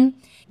everything,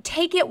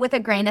 take it with a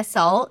grain of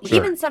salt. Sure.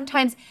 Even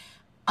sometimes,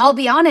 I'll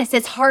be honest,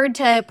 it's hard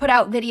to put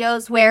out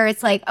videos where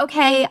it's like,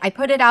 okay, I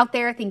put it out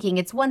there thinking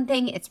it's one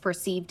thing, it's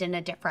perceived in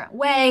a different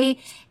way.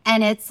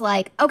 And it's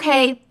like,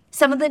 okay,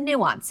 some of the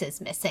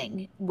nuances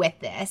missing with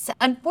this.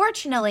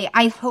 Unfortunately,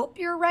 I hope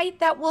you're right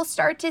that we'll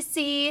start to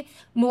see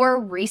more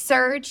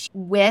research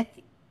with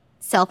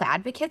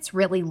self-advocates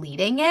really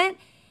leading it.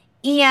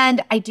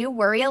 And I do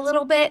worry a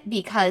little bit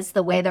because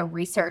the way the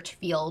research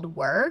field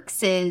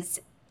works is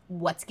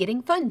what's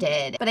getting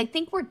funded. But I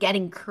think we're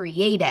getting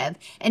creative.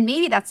 And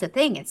maybe that's the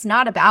thing. It's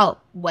not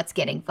about what's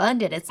getting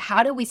funded. It's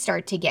how do we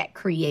start to get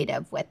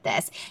creative with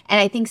this?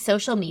 And I think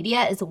social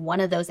media is one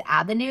of those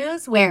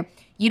avenues where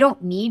you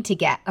don't need to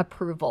get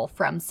approval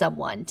from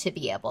someone to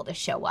be able to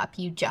show up.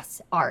 You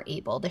just are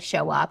able to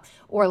show up.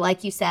 Or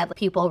like you said,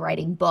 people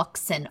writing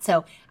books. And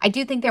so I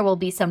do think there will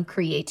be some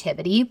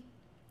creativity,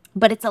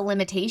 but it's a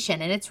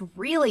limitation. And it's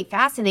really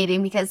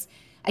fascinating because,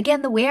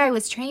 again, the way I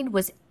was trained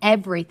was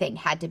everything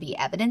had to be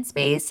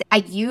evidence-based. I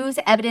use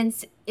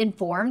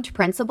evidence-informed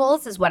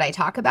principles is what I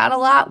talk about a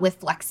lot with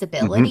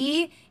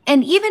flexibility. Mm-hmm.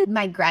 And even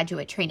my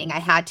graduate training, I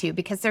had to,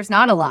 because there's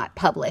not a lot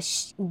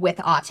published with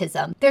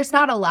autism. There's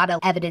not a lot of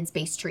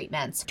evidence-based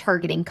treatments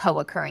targeting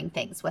co-occurring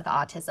things with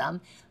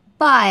autism.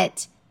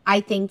 But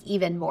I think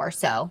even more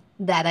so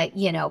that,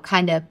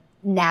 kind of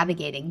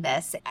navigating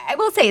this, I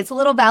will say it's a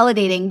little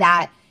validating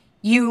that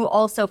you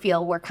also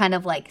feel we're kind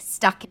of like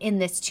stuck in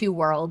this two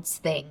worlds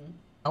thing.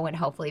 Oh, and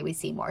hopefully we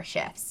see more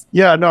shifts.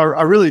 Yeah, no,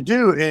 I really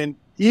do. And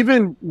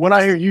even when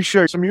I hear you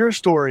share some of your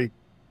story,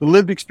 the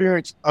lived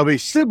experience of a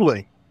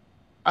sibling,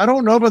 I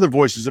don't know of other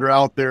voices that are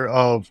out there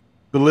of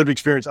the lived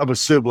experience of a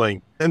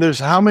sibling. And there's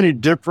how many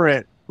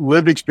different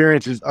lived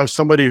experiences of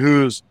somebody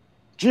who's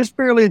just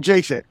barely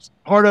adjacent,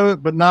 part of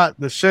it, but not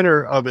the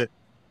center of it,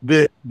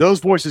 that those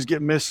voices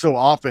get missed so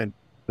often.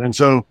 And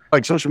so,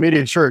 like social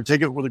media, sure,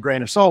 take it with a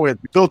grain of salt. We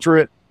have to filter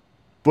it,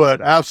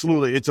 but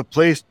absolutely, it's a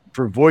place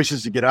for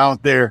voices to get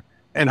out there.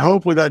 And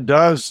hopefully that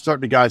does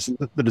start to guide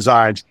the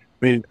designs.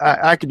 I mean,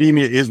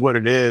 academia is what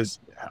it is.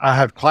 I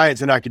have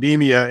clients in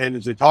academia, and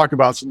as they talk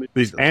about some of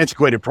these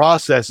antiquated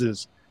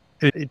processes,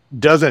 it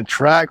doesn't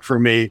track for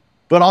me.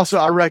 But also,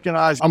 I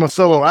recognize I'm a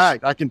solo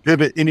act. I can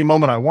pivot any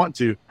moment I want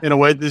to. In a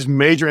way, these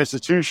major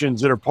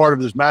institutions that are part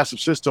of this massive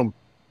system,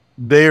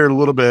 they're a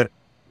little bit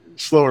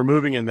slower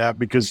moving in that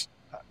because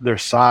their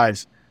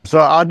size. So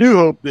I do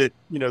hope that,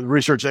 the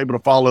research is able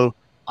to follow.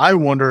 I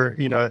wonder,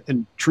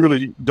 and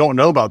truly don't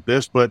know about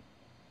this, but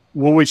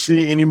will we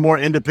see any more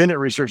independent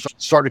research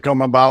start to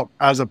come about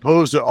as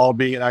opposed to all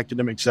being in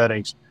academic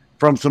settings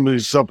from some of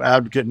these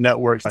self-advocate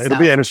networks? It'll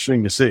be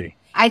interesting to see.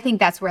 I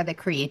think that's where the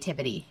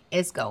creativity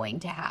is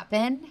going to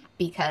happen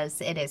because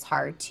it is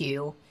hard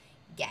to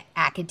get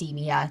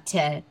academia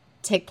to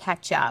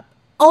catch up.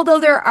 Although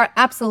there are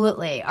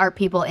absolutely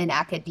people in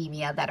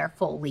academia that are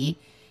fully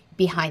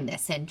behind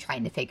this and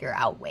trying to figure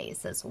out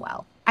ways as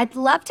well. I'd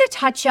love to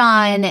touch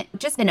on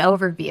just an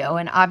overview.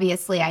 And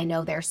obviously, I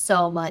know there's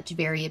so much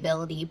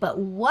variability, but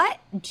what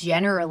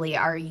generally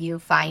are you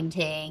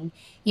finding,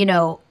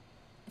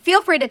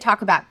 feel free to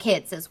talk about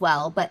kids as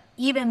well, but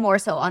even more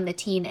so on the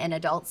teen and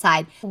adult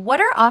side,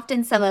 what are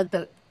often some of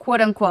the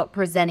quote unquote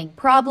presenting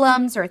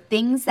problems or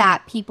things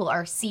that people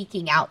are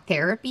seeking out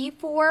therapy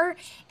for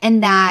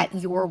and that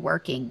you're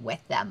working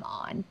with them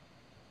on?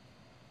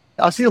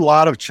 I see a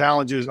lot of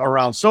challenges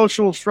around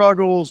social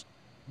struggles.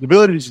 The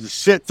ability to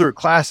sit through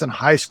class in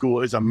high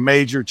school is a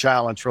major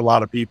challenge for a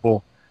lot of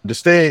people. To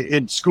stay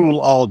in school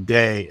all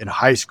day in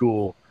high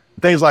school,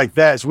 things like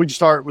that. So we just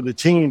start with the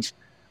teens.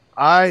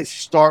 I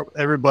start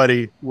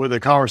everybody with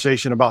a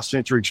conversation about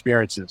sensory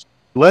experiences.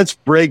 Let's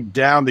break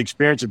down the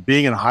experience of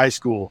being in high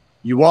school.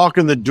 You walk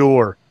in the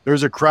door,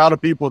 there's a crowd of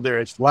people there.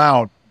 It's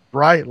loud,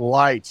 bright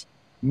lights,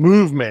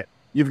 movement.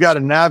 You've got to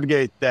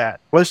navigate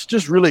that. Let's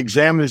just really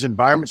examine these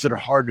environments that are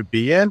hard to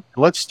be in.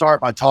 Let's start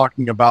by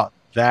talking about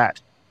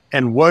that.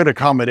 And what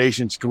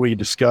accommodations can we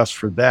discuss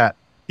for that?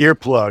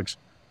 Earplugs.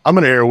 I'm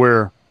in an area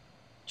where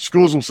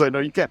schools will say, no,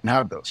 you can't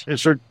have those. And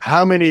so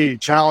how many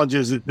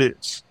challenges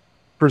that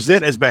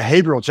present as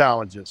behavioral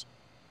challenges?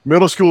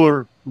 Middle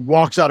schooler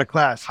walks out of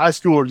class, high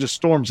schooler just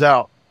storms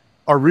out.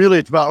 Or really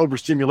it's about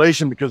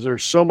overstimulation because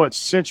there's so much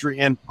sensory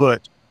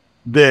input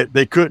that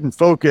they couldn't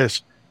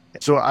focus.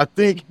 So I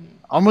think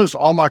almost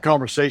all my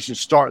conversations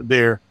start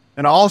there.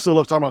 And I also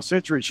love talking about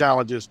sensory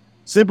challenges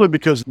simply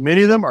because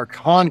many of them are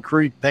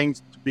concrete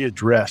things to be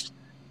addressed.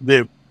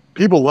 That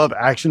people love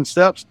action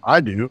steps.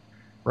 I do,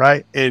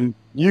 right? And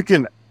you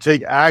can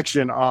take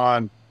action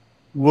on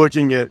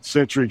looking at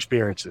sensory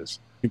experiences.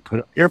 You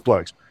put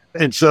earplugs.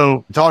 And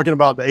so talking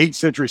about the 8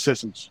 sensory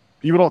systems,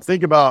 people don't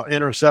think about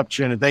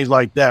interoception and things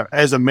like that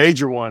as a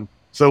major one.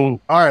 So,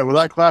 all right, well,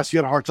 that class you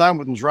had a hard time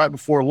with was right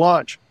before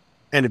lunch.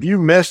 And if you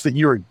missed that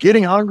you were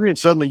getting hungry and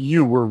suddenly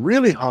you were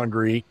really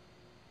hungry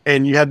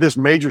and you had this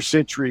major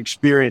sensory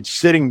experience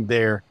sitting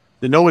there,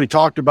 then nobody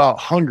talked about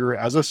hunger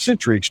as a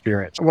sensory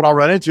experience. What I'll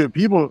run into,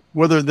 people,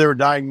 whether they're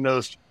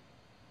diagnosed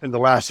in the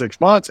last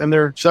 6 months and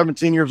they're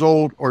 17 years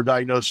old or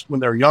diagnosed when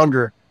they're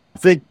younger, I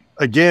think,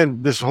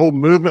 again, this whole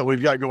movement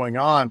we've got going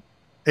on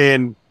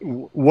and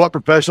what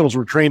professionals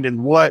were trained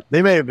in what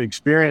they may have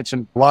experienced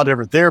in a lot of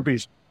different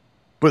therapies,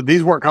 but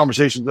these weren't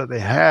conversations that they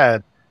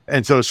had.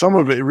 And so some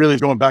of it really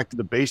is going back to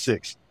the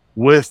basics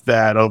with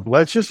that of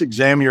let's just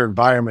examine your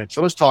environment.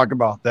 So let's talk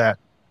about that.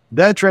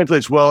 That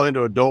translates well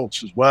into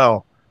adults as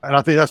well. And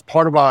I think that's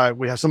part of why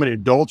we have so many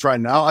adults right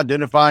now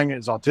identifying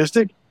as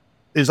autistic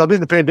is I think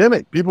the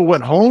pandemic, people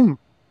went home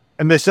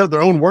and they set up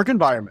their own work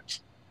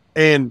environments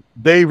and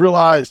they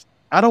realized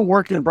I don't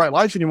work in bright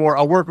lights anymore.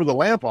 I work with a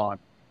lamp on,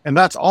 and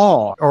that's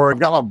all. Or I've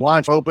got my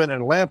blinds open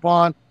and a lamp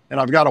on, and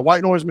I've got a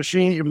white noise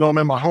machine, even though I'm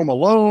in my home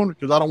alone,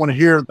 because I don't want to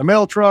hear the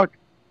mail truck.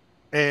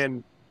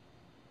 And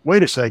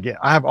wait a second,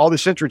 I have all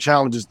these sensory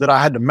challenges that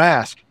I had to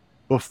mask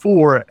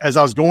before as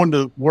I was going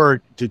to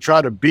work to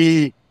try to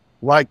be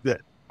like the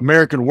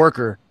American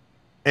worker.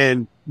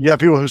 And you have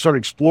people who start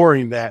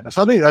exploring that.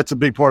 So I think that's a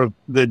big part of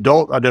the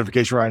adult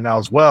identification right now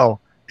as well,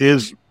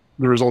 is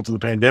the result of the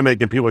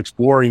pandemic and people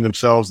exploring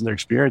themselves and their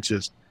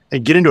experiences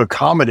and getting to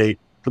accommodate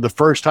for the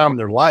first time in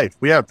their life.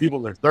 We have people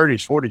in their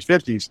 30s, 40s,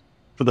 50s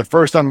for the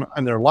first time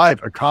in their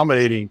life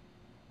accommodating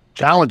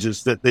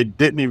challenges that they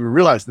didn't even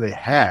realize they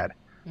had.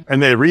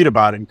 And they read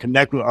about it and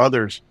connect with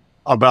others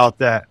about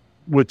that.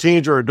 With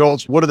teens or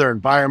adults, what are their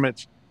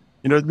environments?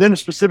 Then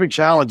specific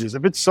challenges.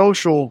 If it's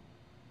social,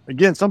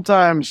 again,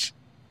 sometimes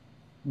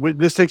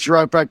this takes you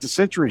right back to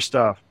sensory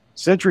stuff.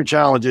 Sensory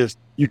challenges,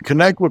 you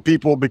connect with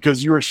people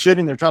because you are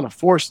sitting there trying to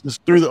force this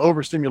through the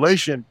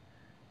overstimulation,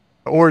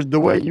 or the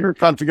way you're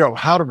trying to figure out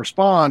how to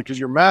respond because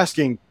you're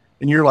masking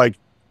and you're like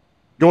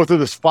going through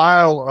this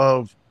file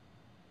of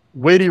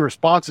weighty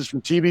responses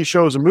from TV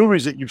shows and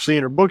movies that you've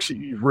seen or books that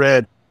you've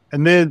read,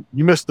 and then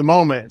you miss the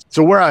moment.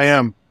 So where I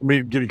am, let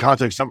me give you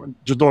context. I'm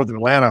just north of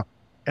Atlanta,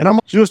 and I'm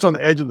just on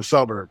the edge of the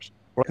suburbs.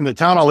 In the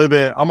town I live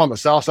in, I'm on the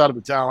south side of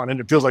the town, and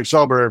it feels like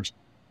suburbs.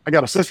 I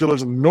got a sister who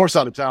lives on the north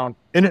side of town,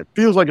 and it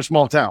feels like a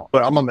small town,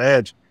 but I'm on the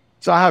edge.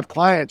 So I have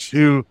clients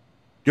who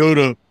go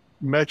to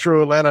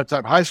metro Atlanta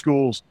type high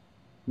schools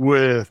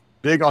with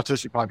big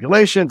autistic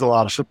populations, a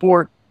lot of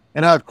support.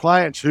 And I have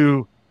clients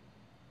who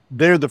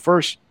they're the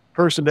first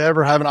person to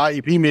ever have an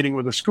IEP meeting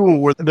with a school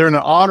where they're in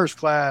an honors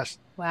class.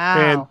 Wow.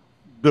 And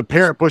the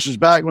parent pushes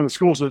back when the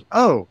school says,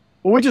 oh,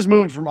 well, we're just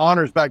moving from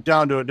honors back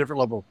down to a different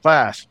level of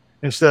class,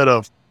 instead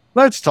of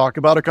let's talk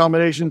about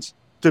accommodations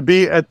to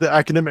be at the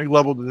academic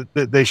level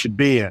that they should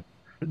be in.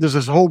 There's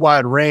this whole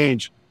wide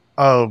range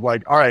of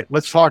like, all right,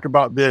 let's talk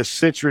about this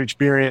sensory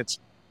experience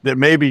that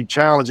may be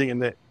challenging in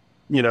the,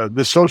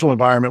 this social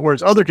environment.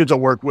 Whereas other kids I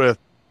work with,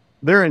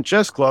 they're in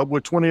chess club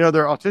with 20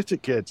 other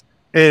autistic kids.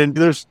 And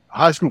there's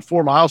high school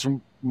 4 miles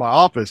from my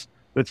office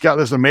that's got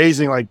this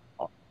amazing like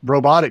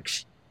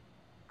robotics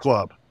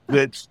club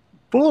that's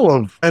full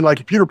of, and like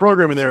computer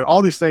programming there,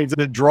 all these things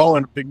that draw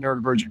in a big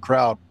neurodivergent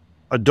crowd.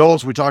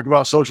 Adults, we talk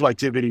about social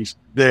activities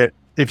that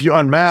if you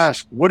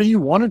unmask, what do you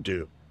want to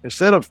do?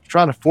 Instead of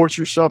trying to force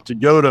yourself to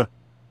go to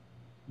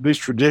these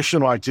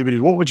traditional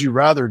activities, what would you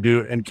rather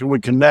do? And can we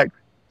connect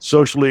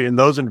socially in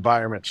those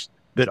environments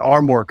that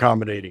are more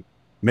accommodating?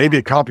 Maybe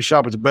a coffee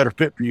shop is a better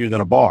fit for you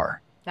than a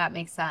bar. That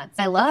makes sense.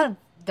 I love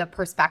the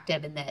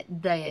perspective and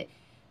the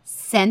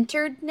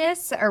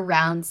centeredness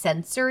around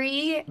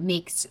sensory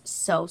makes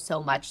so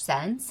much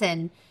sense.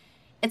 And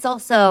it's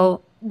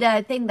also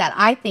the thing that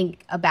I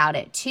think about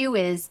it too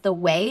is the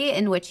way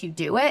in which you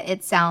do it.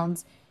 It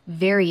sounds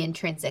very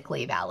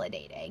intrinsically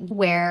validating,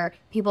 where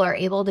people are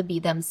able to be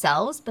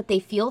themselves, but they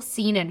feel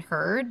seen and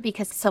heard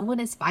because someone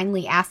is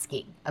finally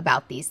asking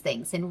about these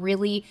things and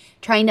really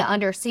trying to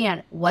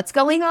understand what's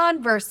going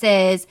on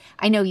versus,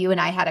 I know you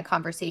and I had a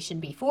conversation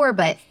before,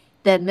 but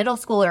the middle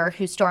schooler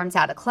who storms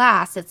out of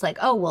class, it's like,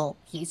 oh, well,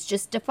 he's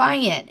just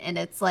defiant. And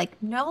it's like,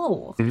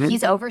 no,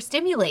 he's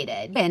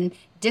overstimulated and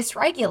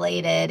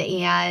dysregulated.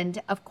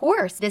 And of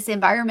course, this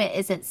environment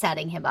isn't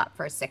setting him up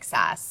for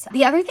success.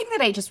 The other thing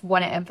that I just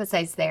want to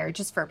emphasize there,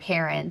 just for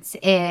parents,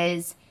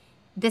 is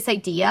this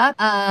idea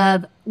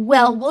of,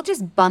 well, we'll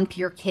just bump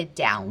your kid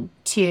down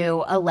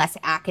to a less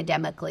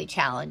academically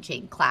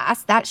challenging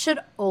class. That should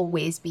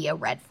always be a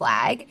red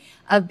flag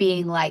of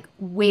being like,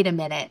 wait a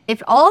minute.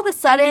 If all of a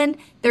sudden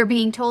they're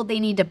being told they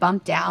need to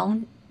bump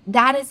down,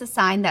 that is a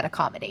sign that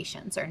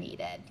accommodations are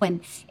needed.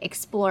 When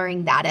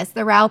exploring that as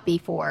the route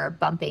before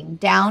bumping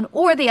down,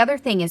 or the other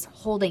thing is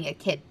holding a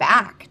kid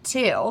back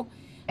too.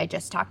 I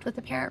just talked with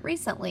a parent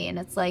recently and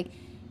it's like,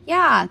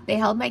 yeah, they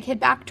held my kid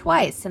back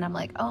twice. And I'm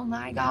like, oh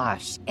my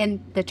gosh.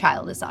 And the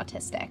child is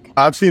autistic.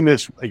 I've seen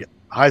this like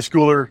high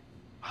schooler,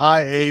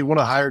 high A, one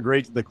of the higher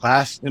grades of the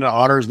class in an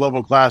honors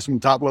level class,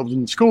 from top levels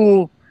in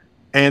school.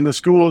 And the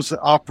school is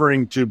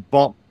offering to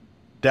bump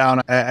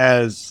down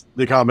as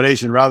the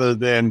accommodation rather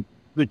than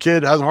the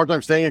kid has a hard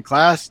time staying in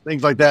class,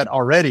 things like that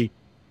already.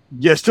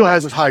 Yeah, still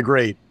has this high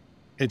grade.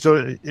 And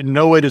so in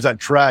no way does that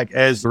track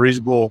as a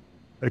reasonable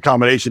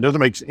accommodation. It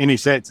doesn't make any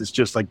sense. It's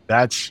just like,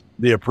 that's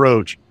the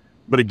approach.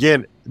 But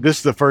again, this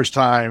is the first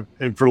time,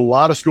 and for a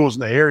lot of schools in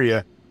the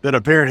area, that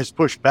a parent has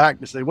pushed back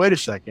to say, wait a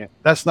second,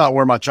 that's not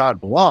where my child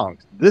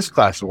belongs. This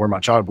class is where my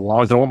child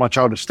belongs. I want my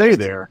child to stay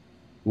there.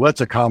 Let's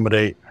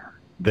accommodate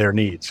their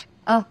needs.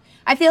 Oh,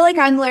 I feel like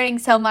I'm learning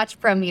so much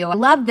from you. I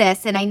love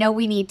this. And I know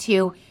we need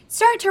to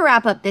start to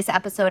wrap up this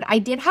episode. I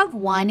did have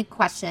one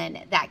question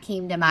that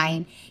came to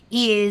mind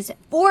is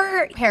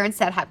for parents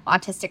that have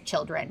autistic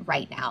children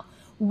right now,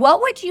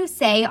 what would you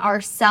say are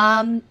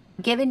some,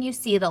 given you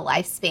see the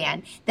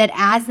lifespan, that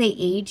as they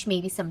age,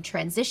 maybe some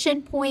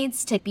transition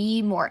points to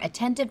be more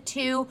attentive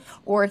to,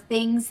 or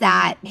things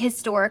that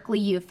historically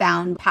you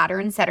found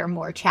patterns that are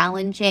more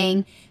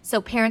challenging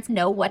so parents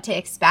know what to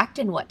expect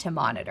and what to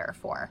monitor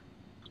for?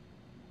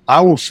 I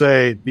will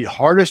say the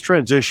hardest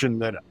transition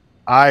that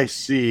I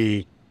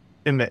see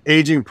in the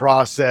aging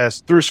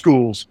process through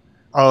schools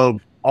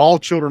of all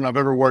children I've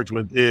ever worked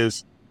with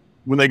is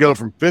when they go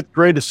from 5th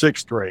grade to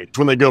 6th grade. It's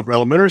when they go from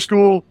elementary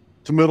school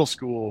to middle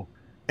school.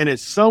 And in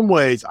some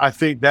ways, I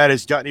think that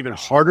has gotten even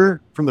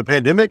harder from the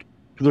pandemic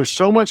because there's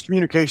so much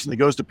communication that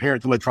goes to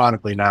parents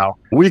electronically now.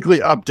 Weekly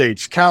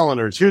updates,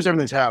 calendars, here's everything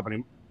that's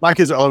happening. My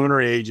kids are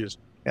elementary ages,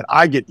 and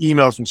I get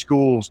emails from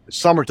schools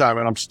summertime,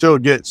 and I'm still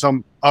getting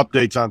some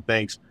updates on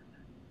things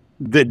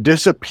that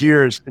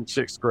disappears in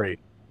 6th grade.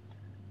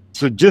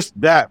 So just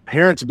that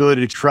parents' ability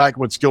to track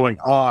what's going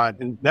on.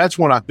 And that's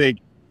one I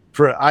think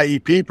for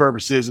IEP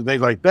purposes and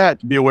things like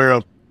that to be aware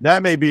of,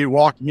 that may be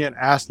walking in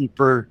asking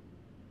for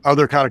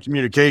other kind of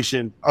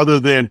communication other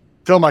than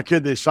tell my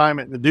kid the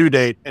assignment and the due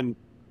date and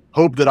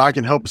hope that I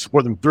can help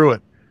support them through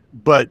it.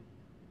 But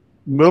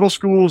middle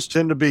schools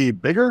tend to be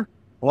bigger.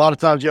 A lot of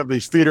times you have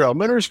these feeder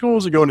elementary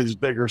schools that go into these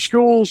bigger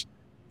schools.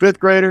 5th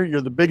grader,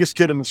 you're the biggest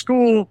kid in the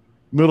school.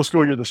 Middle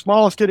school, you're the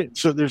smallest kid.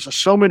 So there's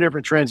so many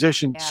different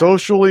transitions. Yeah.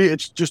 Socially,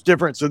 it's just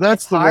different. So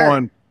that's the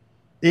one.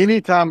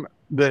 Anytime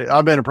that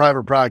I've been in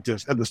private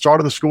practice, at the start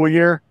of the school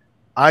year,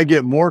 I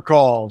get more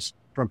calls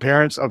from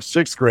parents of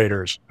 6th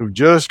graders who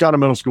just got to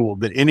middle school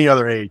than any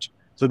other age.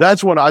 So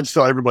that's when I just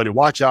tell everybody,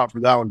 watch out for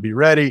that one, be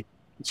ready.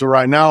 So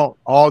right now,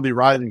 all the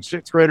rising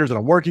 6th graders that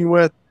I'm working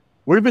with,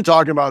 we've been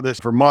talking about this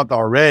for a month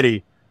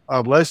already.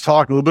 Let's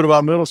talk a little bit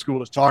about middle school.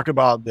 Let's talk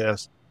about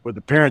this with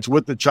the parents,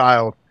 with the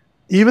child.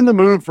 Even the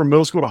move from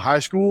middle school to high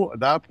school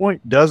at that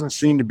point doesn't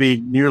seem to be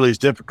nearly as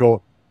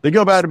difficult. They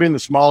go back to being the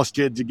smallest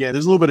kids again.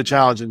 There's a little bit of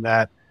challenge in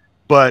that,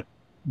 but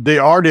they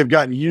already have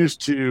gotten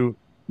used to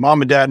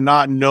mom and dad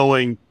not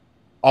knowing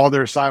all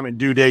their assignment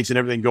due dates and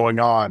everything going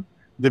on.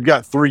 They've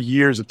got 3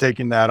 years of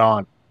taking that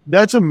on.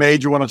 That's a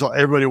major one. I tell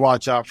everybody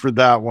watch out for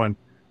that one.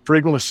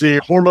 Frequently see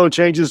hormone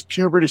changes,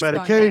 puberty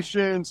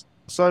medications.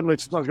 Suddenly,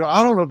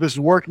 I don't know if this is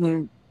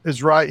working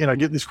is right. I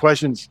get these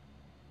questions.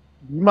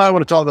 You might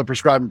want to talk to the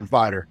prescribing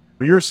provider.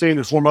 But you're seeing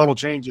these hormonal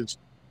changes,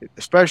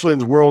 especially in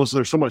the world, so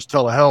there's so much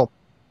telehealth.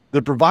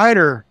 The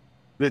provider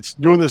that's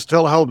doing this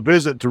telehealth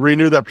visit to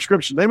renew that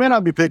prescription, they may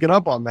not be picking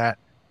up on that.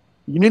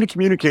 You need to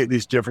communicate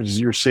these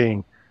differences you're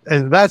seeing.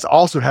 And that's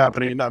also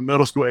happening in that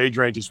middle school age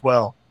range as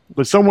well.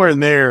 But somewhere in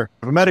there,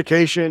 if a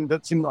medication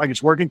that seems like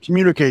it's working,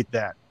 communicate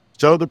that.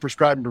 Tell the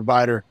prescribing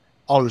provider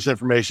all this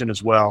information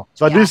as well.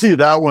 So I do see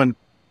that one.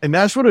 And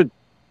that's what it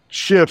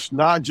shifts,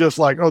 not just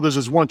like, oh, there's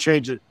this one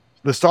change at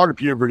the start of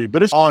puberty,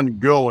 but it's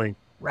ongoing.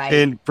 Right.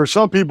 And for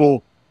some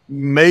people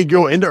may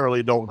go into early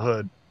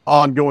adulthood,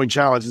 ongoing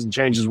challenges and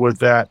changes with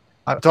that.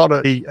 I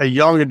taught a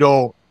young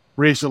adult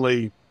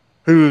recently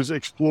who's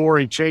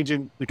exploring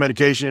changing the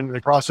medication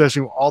and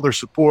processing all their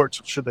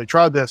supports. Should they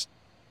try this?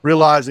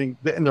 Realizing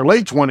that in their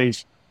late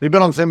 20s, they've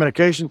been on the same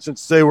medication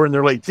since they were in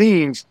their late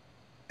teens,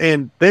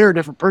 and they're a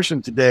different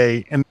person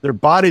today, and their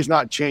body's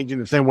not changing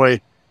the same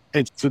way.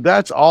 And so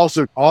that's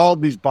also all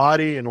these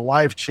body and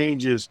life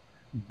changes,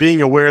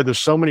 being aware there's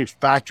so many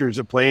factors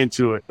that play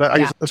into it. I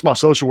guess that's my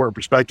social work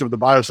perspective, the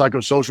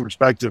biopsychosocial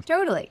perspective.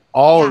 Totally.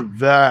 All of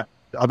that,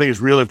 I think,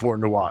 is really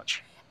important to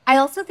watch. I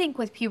also think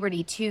with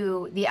puberty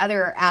too, the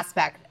other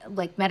aspect,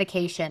 like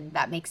medication,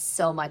 that makes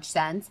so much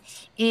sense,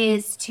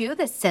 is too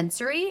the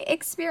sensory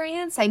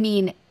experience. I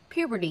mean,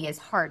 puberty is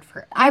hard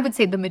for, I would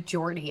say, the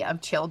majority of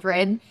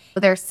children.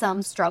 There's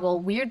some struggle.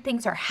 Weird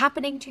things are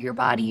happening to your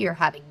body. You're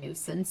having new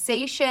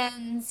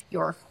sensations.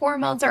 Your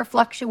hormones are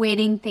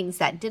fluctuating. Things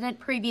that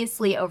didn't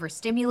previously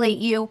overstimulate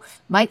you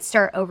might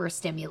start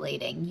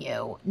overstimulating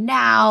you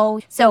now.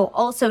 So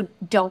also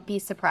don't be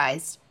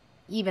surprised,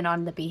 even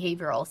on the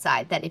behavioral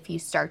side, that if you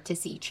start to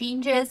see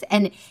changes,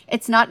 and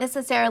it's not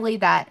necessarily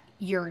that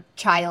your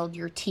child,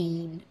 your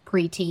teen,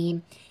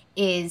 preteen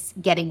is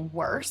getting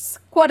worse,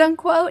 quote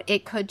unquote.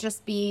 It could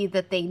just be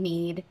that they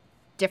need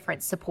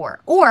different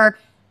support, or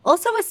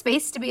also a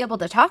space to be able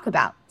to talk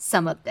about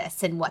some of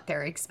this and what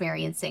they're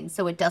experiencing,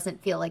 so it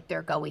doesn't feel like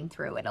they're going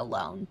through it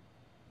alone.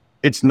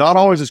 It's not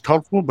always as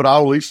comfortable, but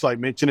I'll at least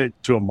mention it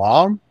to a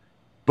mom.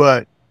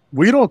 But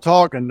we don't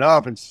talk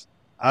enough, and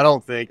I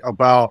don't think,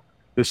 about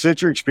the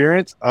sensory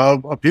experience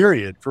of a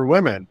period for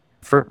women,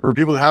 for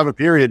people that have a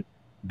period.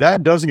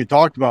 That doesn't get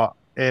talked about.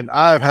 And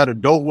I've had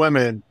adult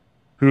women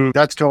who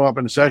that's come up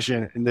in a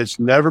session, and it's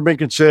never been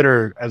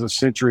considered as a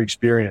sensory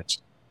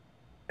experience.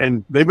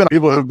 And they've been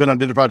people who've been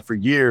identified for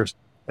years.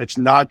 It's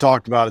not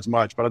talked about as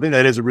much, but I think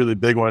that is a really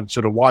big one.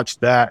 So to watch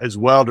that as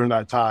well during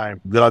that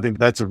time, that I think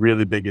that's a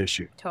really big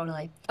issue.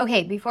 Totally.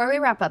 Okay, before we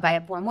wrap up, I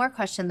have one more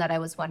question that I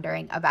was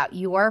wondering about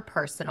your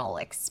personal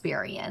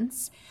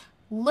experience.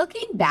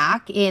 Looking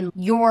back in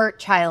your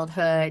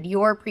childhood,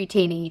 your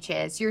preteen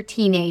ages, your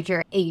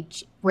teenager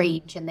age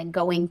range, and then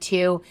going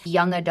to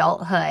young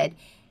adulthood,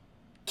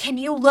 can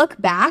you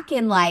look back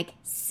and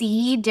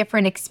see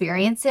different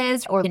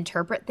experiences or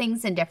interpret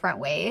things in different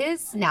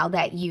ways now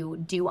that you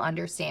do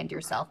understand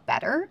yourself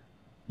better?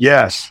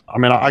 Yes. I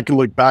mean, I can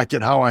look back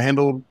at how I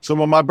handled some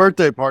of my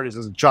birthday parties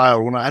as a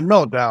child when I had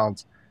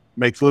meltdowns.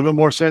 Makes a little bit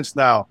more sense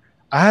now.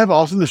 I have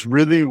also this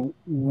really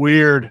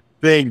weird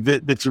thing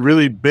that's a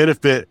really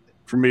benefit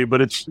for me,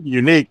 but it's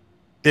unique,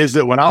 is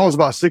that when I was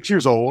about 6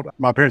 years old,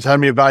 my parents had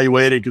me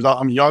evaluated because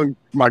I'm young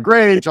for my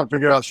grades. I'm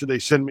figuring out, should they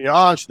send me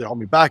on? Should they hold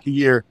me back a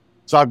year?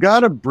 So I've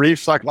got a brief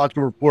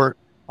psychological report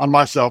on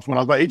myself when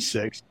I was about age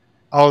 6.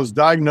 I was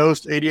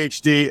diagnosed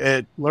ADHD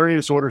at Learning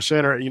Disorder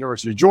Center at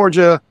University of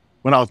Georgia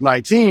when I was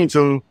 19.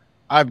 So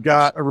I've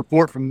got a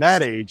report from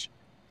that age.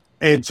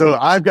 And so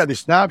I've got these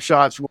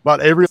snapshots from about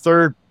every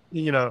third,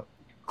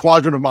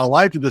 quadrant of my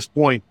life to this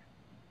point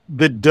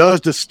that does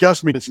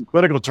discuss me in some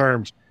clinical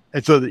terms.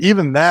 And so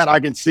even that,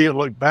 I can see and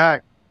look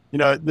back,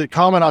 the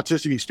common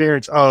autistic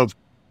experience of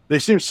they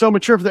seem so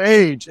mature for their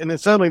age, and then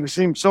suddenly they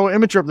seem so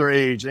immature for their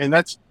age. And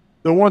that's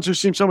the ones who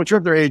seem so mature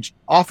for their age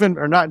often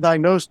are not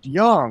diagnosed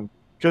young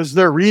because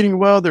they're reading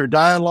well, they're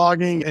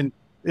dialoguing, and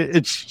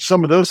it's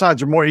some of those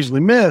signs are more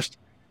easily missed.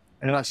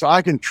 And so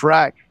I can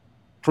track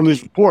from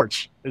these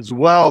reports as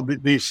well,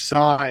 these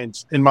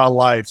signs in my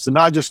life. So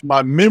not just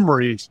my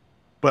memories,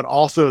 but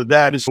also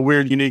that is a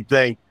weird, unique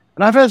thing.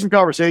 And I've had some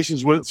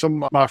conversations with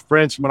some of my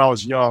friends when I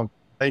was young,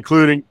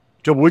 including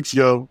a couple weeks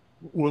ago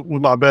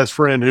with my best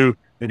friend who,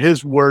 in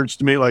his words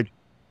to me, like,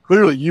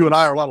 clearly you and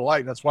I are a lot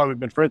alike. That's why we've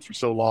been friends for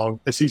so long.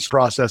 As he's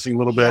processing a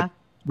little bit,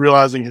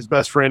 realizing his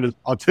best friend is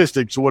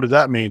autistic. So what does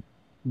that mean?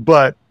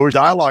 But we're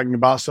dialoguing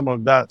about some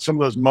of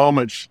those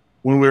moments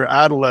when we were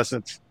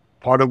adolescents.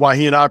 Part of why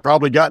he and I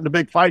probably got into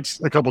big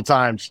fights a couple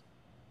times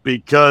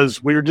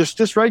because we were just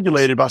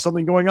dysregulated by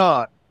something going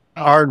on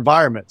in our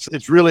environments.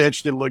 It's really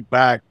interesting to look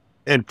back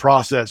and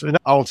process. And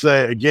I will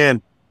say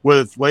again,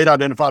 with late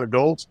identified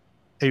adults,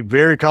 a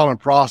very common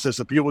process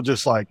of people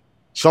just like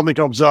something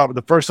comes up.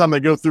 The first time they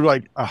go through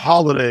like a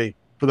holiday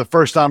for the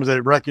first time, as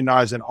they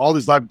recognize and all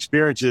these life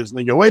experiences, and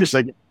they go, wait a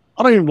second,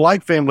 I don't even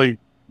like family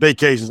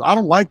vacations. I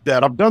don't like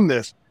that. I've done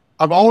this.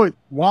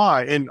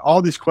 Why? And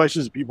all these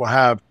questions that people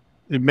have,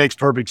 it makes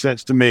perfect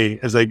sense to me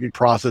as they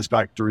process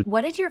back through.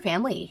 What did your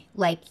family,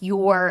 like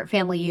your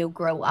family you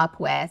grew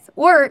up with,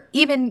 or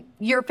even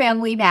your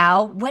family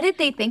now, what did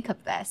they think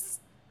of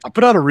this? I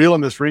put out a reel on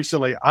this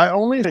recently. I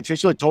only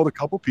intentionally told a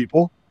couple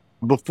people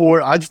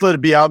before. I just let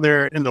it be out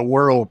there in the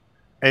world.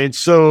 And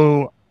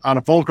so on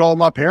a phone call with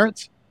my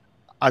parents,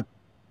 I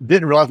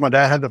didn't realize my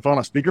dad had the phone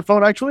on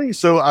speakerphone actually.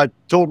 So I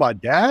told my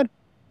dad,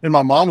 and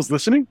my mom was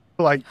listening.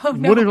 Like,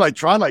 wouldn't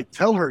try and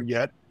tell her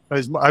yet.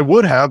 I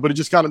would have, but it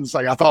just kind of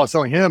I thought I was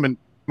telling him. And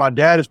my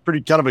dad is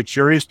pretty kind of a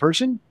curious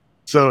person.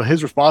 So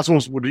his response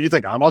was, well, do you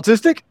think I'm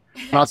autistic?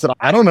 And I said,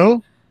 I don't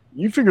know.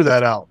 You figure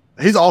that out.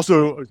 He's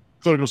also a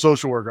clinical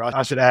social worker,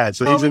 I should add.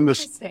 So he's in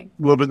this a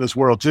little bit in this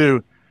world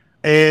too.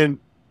 And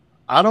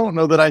I don't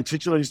know that I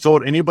intentionally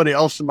told anybody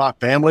else in my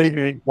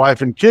family,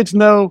 wife and kids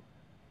know.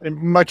 And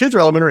my kids are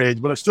elementary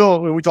age, but it's still,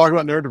 when we talk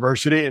about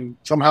neurodiversity and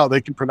somehow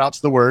they can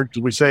pronounce the word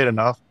because we say it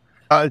enough.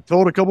 I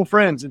told a couple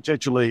friends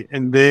intentionally.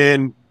 And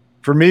then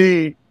for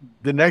me,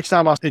 the next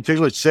time I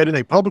intentionally said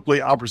anything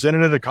publicly, I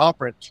presented at a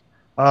conference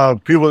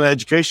of people in the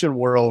education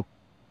world,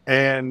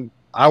 and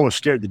I was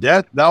scared to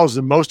death. That was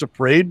the most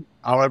afraid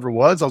I ever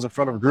was. I was in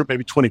front of a group,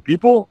 maybe 20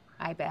 people.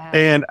 I bet.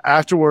 And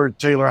afterward,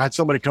 Taylor, I had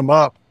somebody come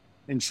up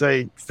and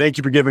say, thank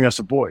you for giving us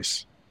a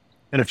voice.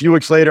 And a few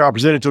weeks later, I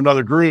presented to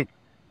another group,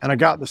 and I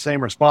got the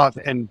same response.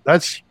 And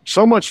that's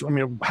so much,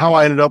 how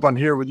I ended up on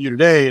here with you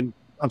today and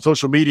on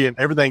social media and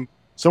everything.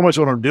 So much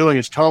of what I'm doing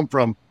has come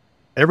from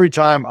every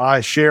time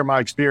I share my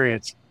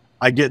experience,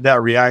 I get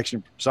that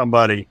reaction from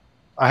somebody.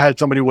 I had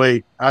somebody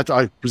wait after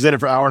I presented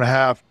for an hour and a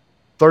half,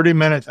 30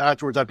 minutes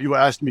afterwards, I had people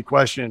asking me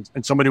questions,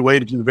 and somebody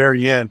waited to the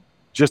very end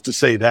just to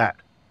say that.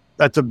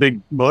 That's a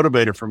big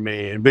motivator for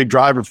me and a big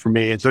driver for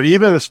me. And so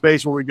even in the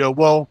space where we go,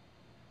 well,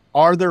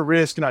 are there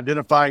risks in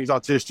identifying as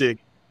autistic?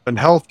 In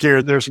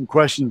healthcare, there's some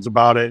questions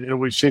about it, and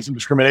we've seen some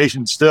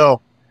discrimination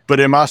still. But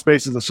in my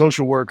space as a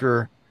social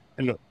worker,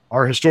 and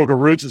our historical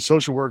roots as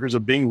social workers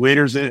of being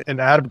leaders in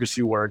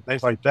advocacy work,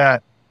 things like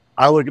that,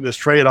 I look at this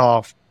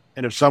trade-off,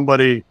 and if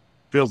somebody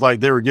feels like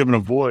they were given a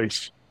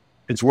voice,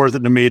 it's worth it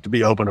to me to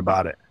be open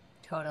about it.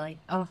 Totally.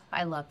 Oh,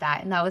 I love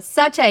that. And that was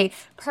such a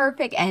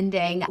perfect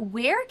ending.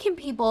 Where can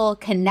people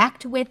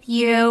connect with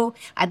you?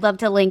 I'd love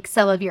to link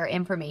some of your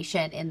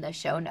information in the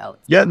show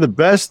notes. Yeah, the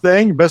best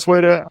way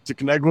to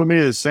connect with me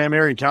is Sam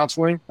Marion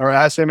Counseling, or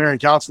at Sam Marion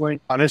Counseling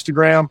on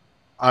Instagram.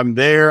 I'm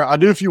there. I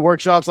do a few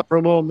workshops. I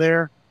promote them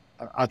there.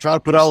 I try to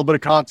put out a little bit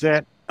of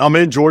content. I'm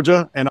in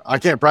Georgia, and I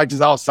can't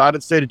practice outside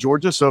of the state of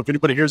Georgia. So if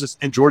anybody hears this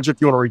in Georgia,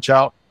 if you want to reach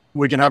out,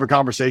 we can have a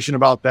conversation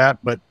about that.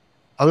 But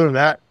other than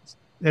that,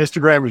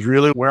 Instagram is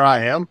really where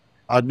I am.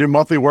 I do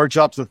monthly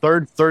workshops the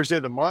third Thursday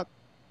of the month,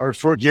 or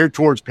geared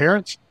towards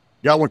parents.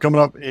 Got one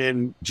coming up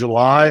in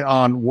July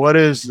on what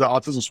is the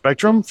autism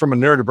spectrum from a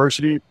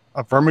neurodiversity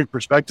affirming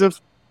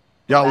perspective.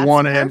 Got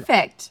one in.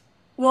 Perfect.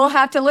 We'll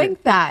have to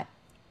link that.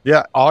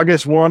 Yeah,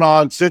 August 1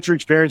 on sensory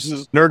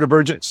experiences,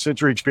 neurodivergent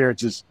sensory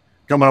experiences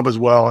coming up as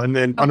well. And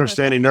then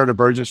understanding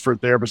neurodivergence for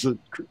therapists,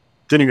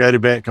 continuing ed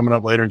event coming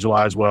up later in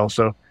July as well.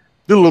 So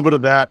did a little bit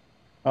of that.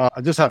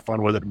 I just had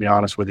fun with it, to be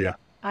honest with you.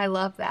 I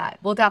love that.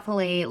 We'll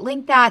definitely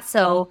link that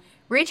so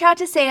reach out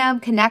to Sam,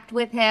 connect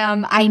with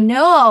him. I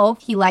know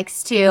he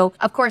likes to,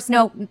 of course,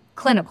 no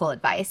clinical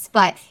advice,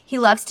 but he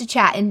loves to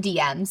chat in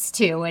DMs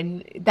too.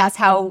 And that's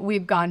how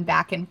we've gone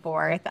back and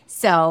forth.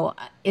 So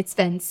it's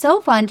been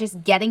so fun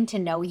just getting to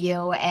know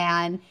you.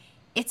 And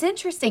it's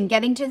interesting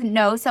getting to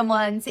know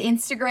someone's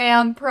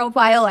Instagram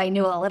profile. I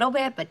knew a little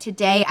bit, but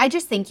today I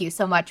just thank you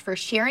so much for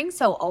sharing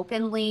so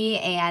openly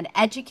and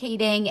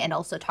educating and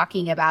also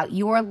talking about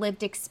your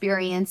lived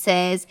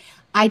experiences.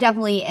 I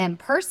definitely am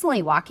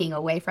personally walking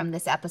away from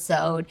this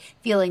episode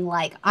feeling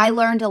like I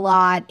learned a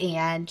lot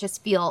and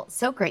just feel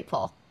so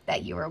grateful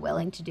that you were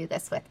willing to do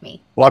this with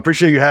me. Well, I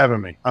appreciate you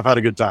having me. I've had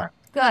a good time.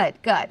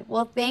 Good.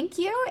 Well, thank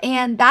you.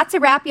 And that's a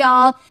wrap,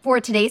 y'all, for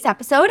today's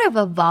episode of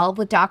Evolve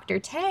with Dr.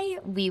 Tay.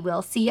 We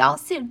will see y'all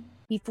soon.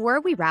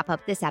 Before we wrap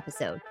up this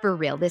episode, for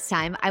real this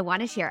time, I want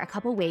to share a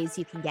couple ways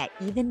you can get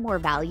even more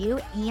value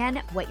and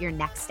what your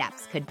next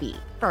steps could be.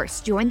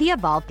 First, join the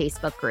Evolve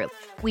Facebook group.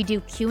 We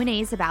do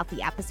Q&As about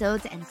the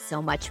episodes and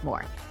so much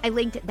more. I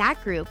linked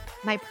that group,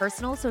 my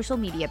personal social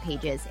media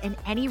pages, and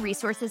any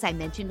resources I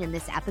mentioned in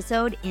this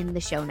episode in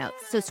the show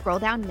notes. So scroll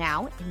down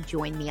now and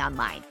join me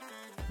online.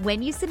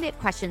 When you submit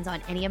questions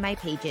on any of my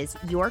pages,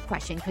 your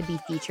question could be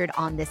featured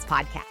on this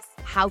podcast.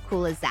 How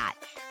cool is that?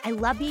 I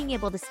love being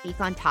able to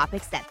speak on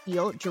topics that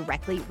feel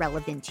directly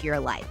relevant to your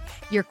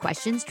life. Your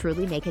questions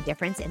truly make a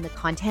difference in the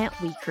content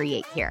we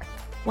create here.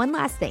 One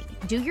last thing,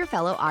 do your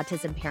fellow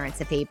autism parents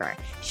a favor.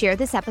 Share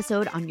this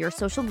episode on your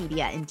social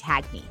media and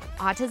tag me.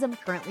 Autism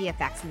currently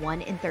affects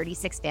 1 in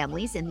 36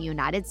 families in the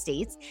United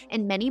States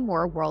and many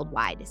more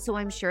worldwide. So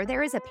I'm sure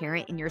there is a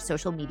parent in your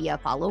social media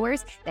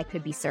followers that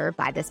could be served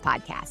by this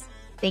podcast.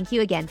 Thank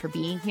you again for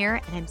being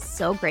here, and I'm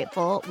so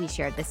grateful we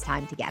shared this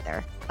time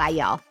together. Bye,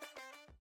 y'all.